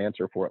really have an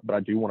answer for it, but I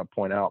do want to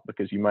point out,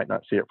 because you might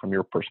not see it from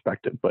your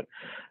perspective, but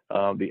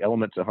the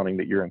elements of hunting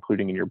that you're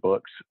including in your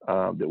books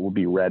that will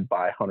be read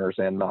by hunters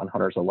and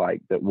non-hunters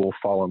alike, that will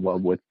fall in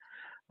love with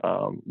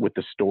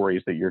the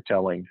stories that you're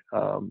telling,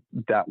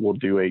 that will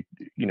do a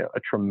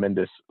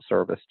tremendous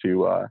service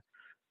to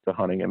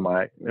hunting. In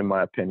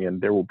my opinion,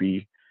 there will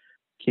be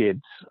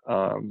kids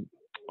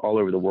all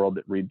over the world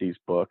that read these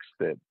books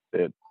that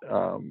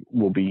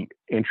will be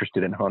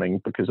interested in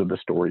hunting because of the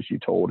stories you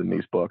told in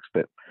these books,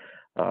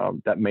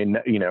 that may,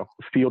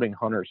 fielding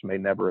hunters may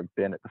never have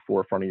been at the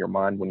forefront of your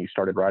mind when you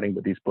started writing,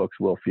 but these books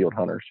will field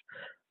hunters.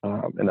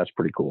 And that's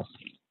pretty cool.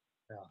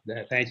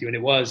 Thank you. And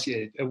it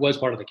was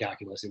part of the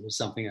calculus. It was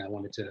something I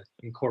wanted to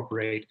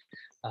incorporate,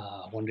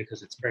 one,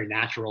 because it's very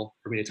natural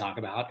for me to talk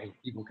about, and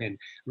people can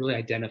really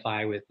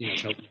identify with,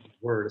 some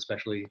word,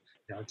 especially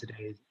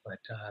today, but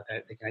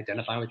that they can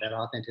identify with that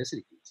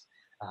authenticity piece,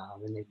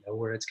 and they know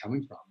where it's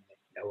coming from.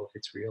 They know if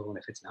it's real and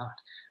if it's not.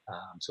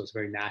 So it's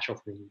very natural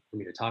for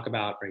me to talk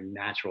about, very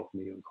natural for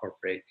me to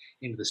incorporate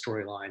into the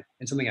storyline,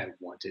 and something I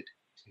wanted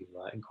to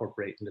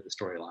incorporate into the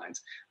storylines,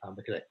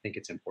 because I think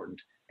it's important,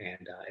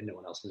 and no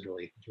one else is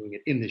really doing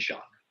it in this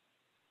genre.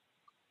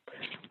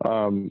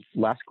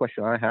 Last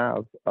question I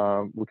have,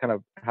 we kind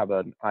of have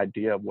an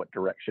idea of what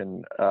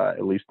direction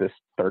at least this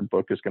third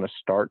book is going to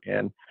start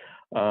in.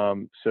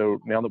 So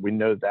now that we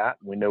know that,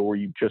 we know where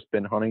you've just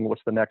been hunting,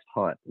 what's the next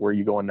hunt? Where are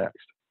you going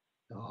next?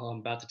 Oh, I'm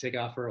about to take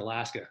off for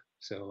Alaska.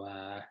 So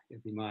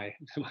it'd be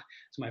so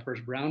my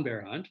first brown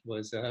bear hunt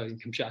was in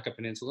Kamchatka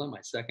Peninsula.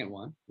 My second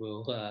one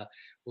will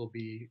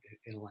be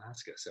in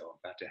Alaska. So I'm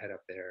about to head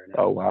up there in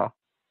Oh, wow.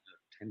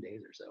 10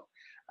 days or so,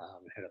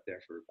 and head up there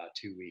for about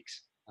 2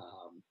 weeks.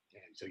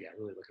 And so, yeah,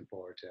 really looking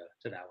forward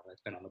to that one.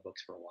 That's been on the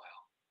books for a while.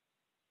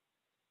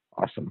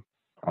 Awesome.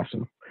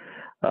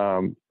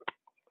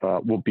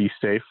 We'll be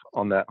safe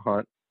on that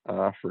hunt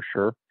for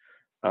sure.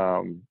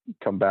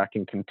 Come back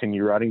and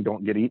continue riding.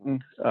 Don't get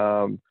eaten.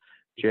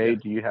 Jay,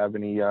 do you have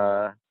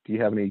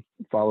any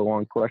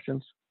follow-on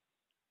questions?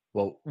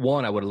 Well,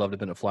 one, I would have loved to have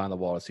been a fly on the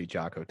wall to see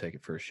Jocko take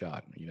it for a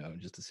shot,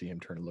 just to see him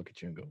turn and look at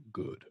you and go,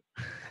 good.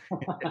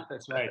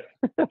 That's right.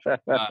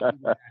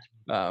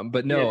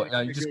 But no,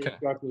 you just kind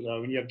of,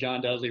 when you have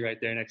John Dudley right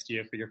there next to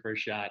you for your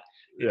first shot,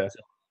 so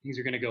things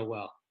are going to go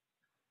well.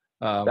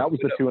 That was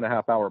the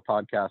 2.5-hour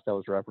podcast I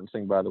was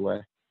referencing, by the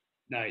way.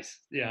 Nice.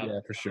 Yeah,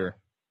 for sure.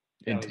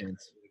 Intense. It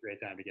was a great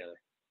time together.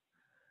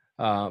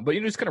 But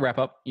just kind of wrap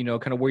up,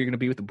 kind of where you're going to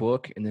be with the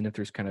book, and then if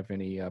there's kind of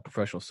any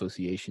professional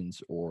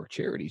associations or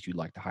charities you'd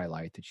like to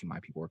highlight that you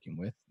might be working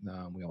with,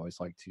 we always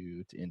like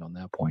to end on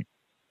that point.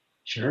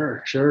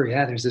 Sure.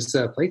 Yeah, there's this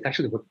place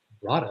actually what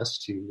brought us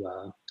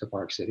to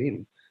Park City,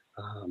 and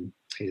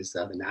is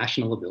the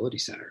National Ability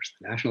Centers.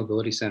 The National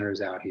Ability Center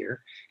is out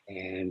here,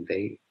 and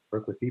they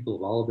work with people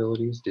of all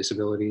abilities,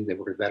 disabilities. They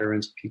work with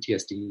veterans,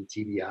 PTSD,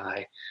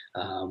 TBI,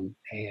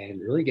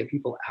 and really get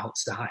people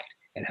outside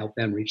and help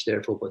them reach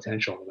their full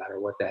potential, no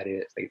matter what that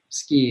is. Like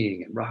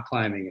skiing and rock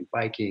climbing and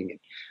biking and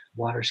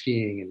water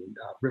skiing and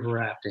river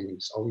rafting and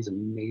just all these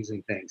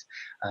amazing things.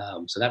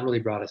 So that really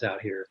brought us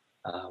out here.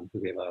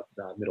 We have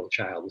a middle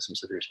child with some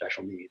severe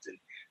special needs,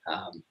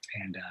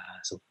 and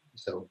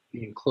so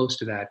being close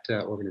to that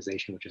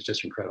organization, which is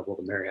just incredible.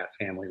 The Marriott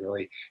family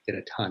really did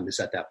a ton to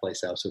set that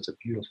place up. So it's a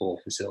beautiful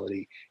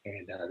facility,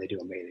 and they do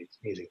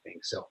amazing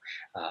things. So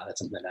that's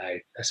something that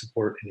I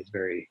support, and it's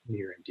very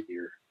near and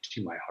dear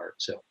to my heart.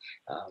 So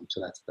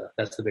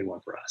that's the big one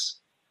for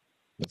us.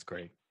 That's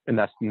great. And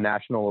that's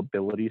National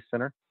Ability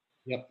Center?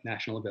 Yep,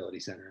 National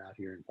Ability Center out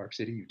here in Park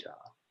City, Utah.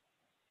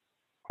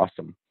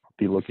 Awesome. I'll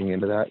be looking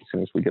into that as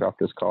soon as we get off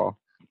this call.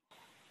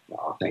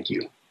 Oh, thank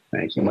you.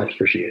 Much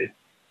appreciated.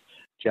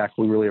 Jack,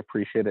 we really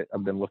appreciate it.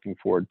 I've been looking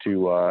forward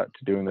to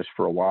doing this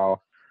for a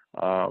while.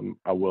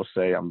 I will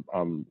say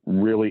I'm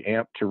really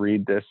amped to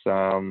read this,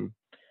 to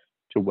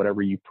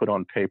whatever you put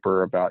on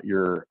paper about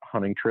your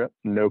hunting trip.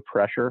 No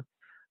pressure,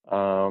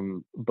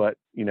 but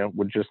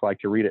would just like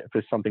to read it. If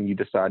it's something you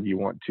decide you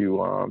want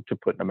to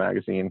put in a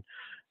magazine,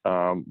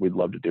 we'd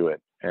love to do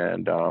it.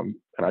 And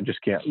I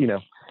just can't,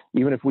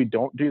 even if we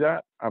don't do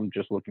that, I'm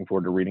just looking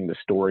forward to reading the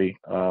story.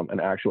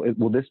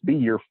 Will this be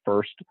your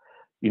first,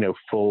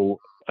 full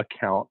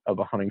account of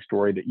a hunting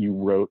story that you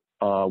wrote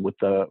with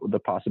the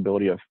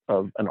possibility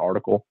of an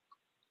article?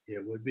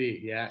 It would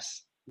be,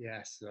 yes.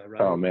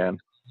 Right. Oh man,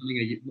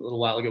 a little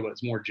while ago, but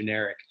it's more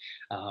generic.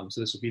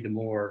 So this will be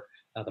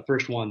the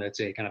first one that's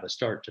a kind of a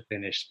start to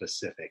finish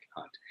specific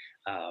hunt.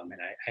 And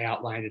I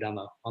outlined it on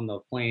the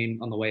plane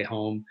on the way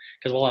home,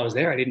 because while I was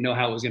there, I didn't know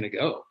how it was going to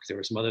go, because there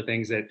were some other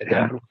things that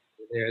happened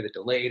there that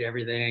delayed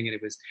everything, and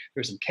there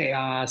was some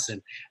chaos,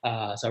 and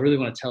so I really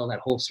want to tell that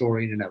whole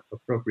story in an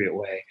appropriate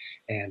way,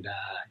 and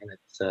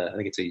it's I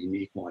think it's a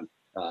unique one.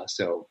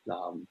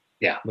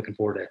 Looking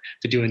forward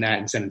to doing that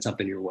and sending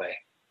something your way.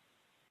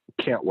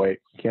 Can't wait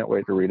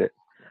to read it.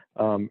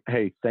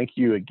 Hey, thank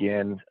you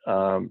again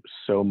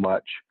so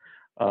much.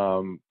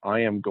 I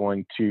am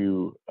going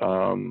to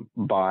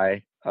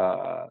buy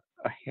a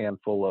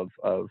handful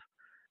of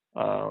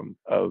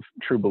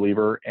True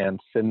Believer and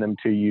send them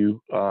to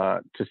you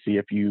to see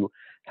if you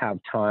have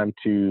time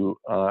to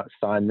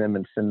sign them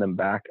and send them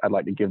back. I'd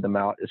like to give them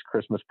out as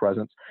Christmas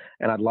presents,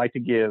 and I'd like to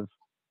give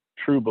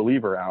True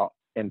Believer out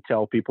and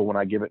tell people when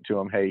I give it to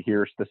them, hey,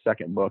 here's the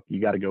second book. You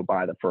got to go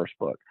buy the first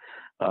book.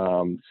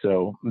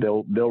 So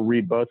they'll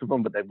read both of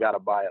them, but they've got to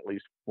buy at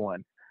least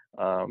one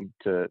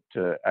to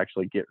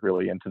actually get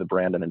really into the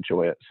brand and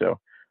enjoy it. So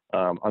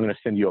I'm going to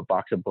send you a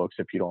box of books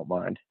if you don't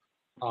mind.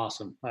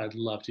 Awesome. I'd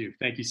love to.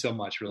 Thank you so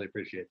much. Really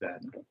appreciate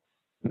that.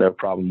 No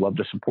problem. Love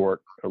to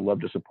support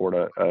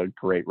a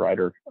great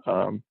writer.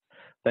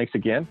 Thanks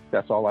again.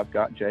 That's all I've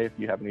got, Jay. If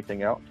you have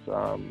anything else,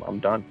 I'm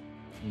done.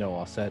 No,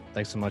 all set.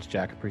 Thanks so much,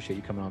 Jack. Appreciate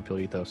you coming on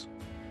Field Ethos.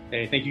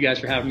 Hey, thank you guys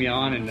for having me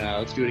on, and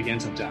let's do it again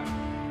sometime.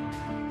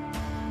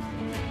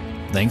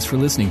 Thanks for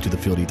listening to the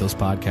Field Ethos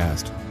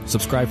podcast.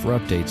 Subscribe for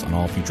updates on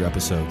all future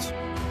episodes.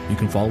 You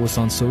can follow us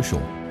on social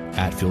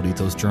at Field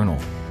Ethos Journal.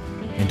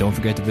 And don't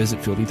forget to visit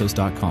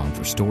fieldethos.com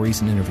for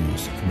stories and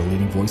interviews from the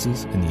leading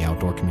voices in the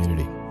outdoor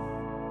community.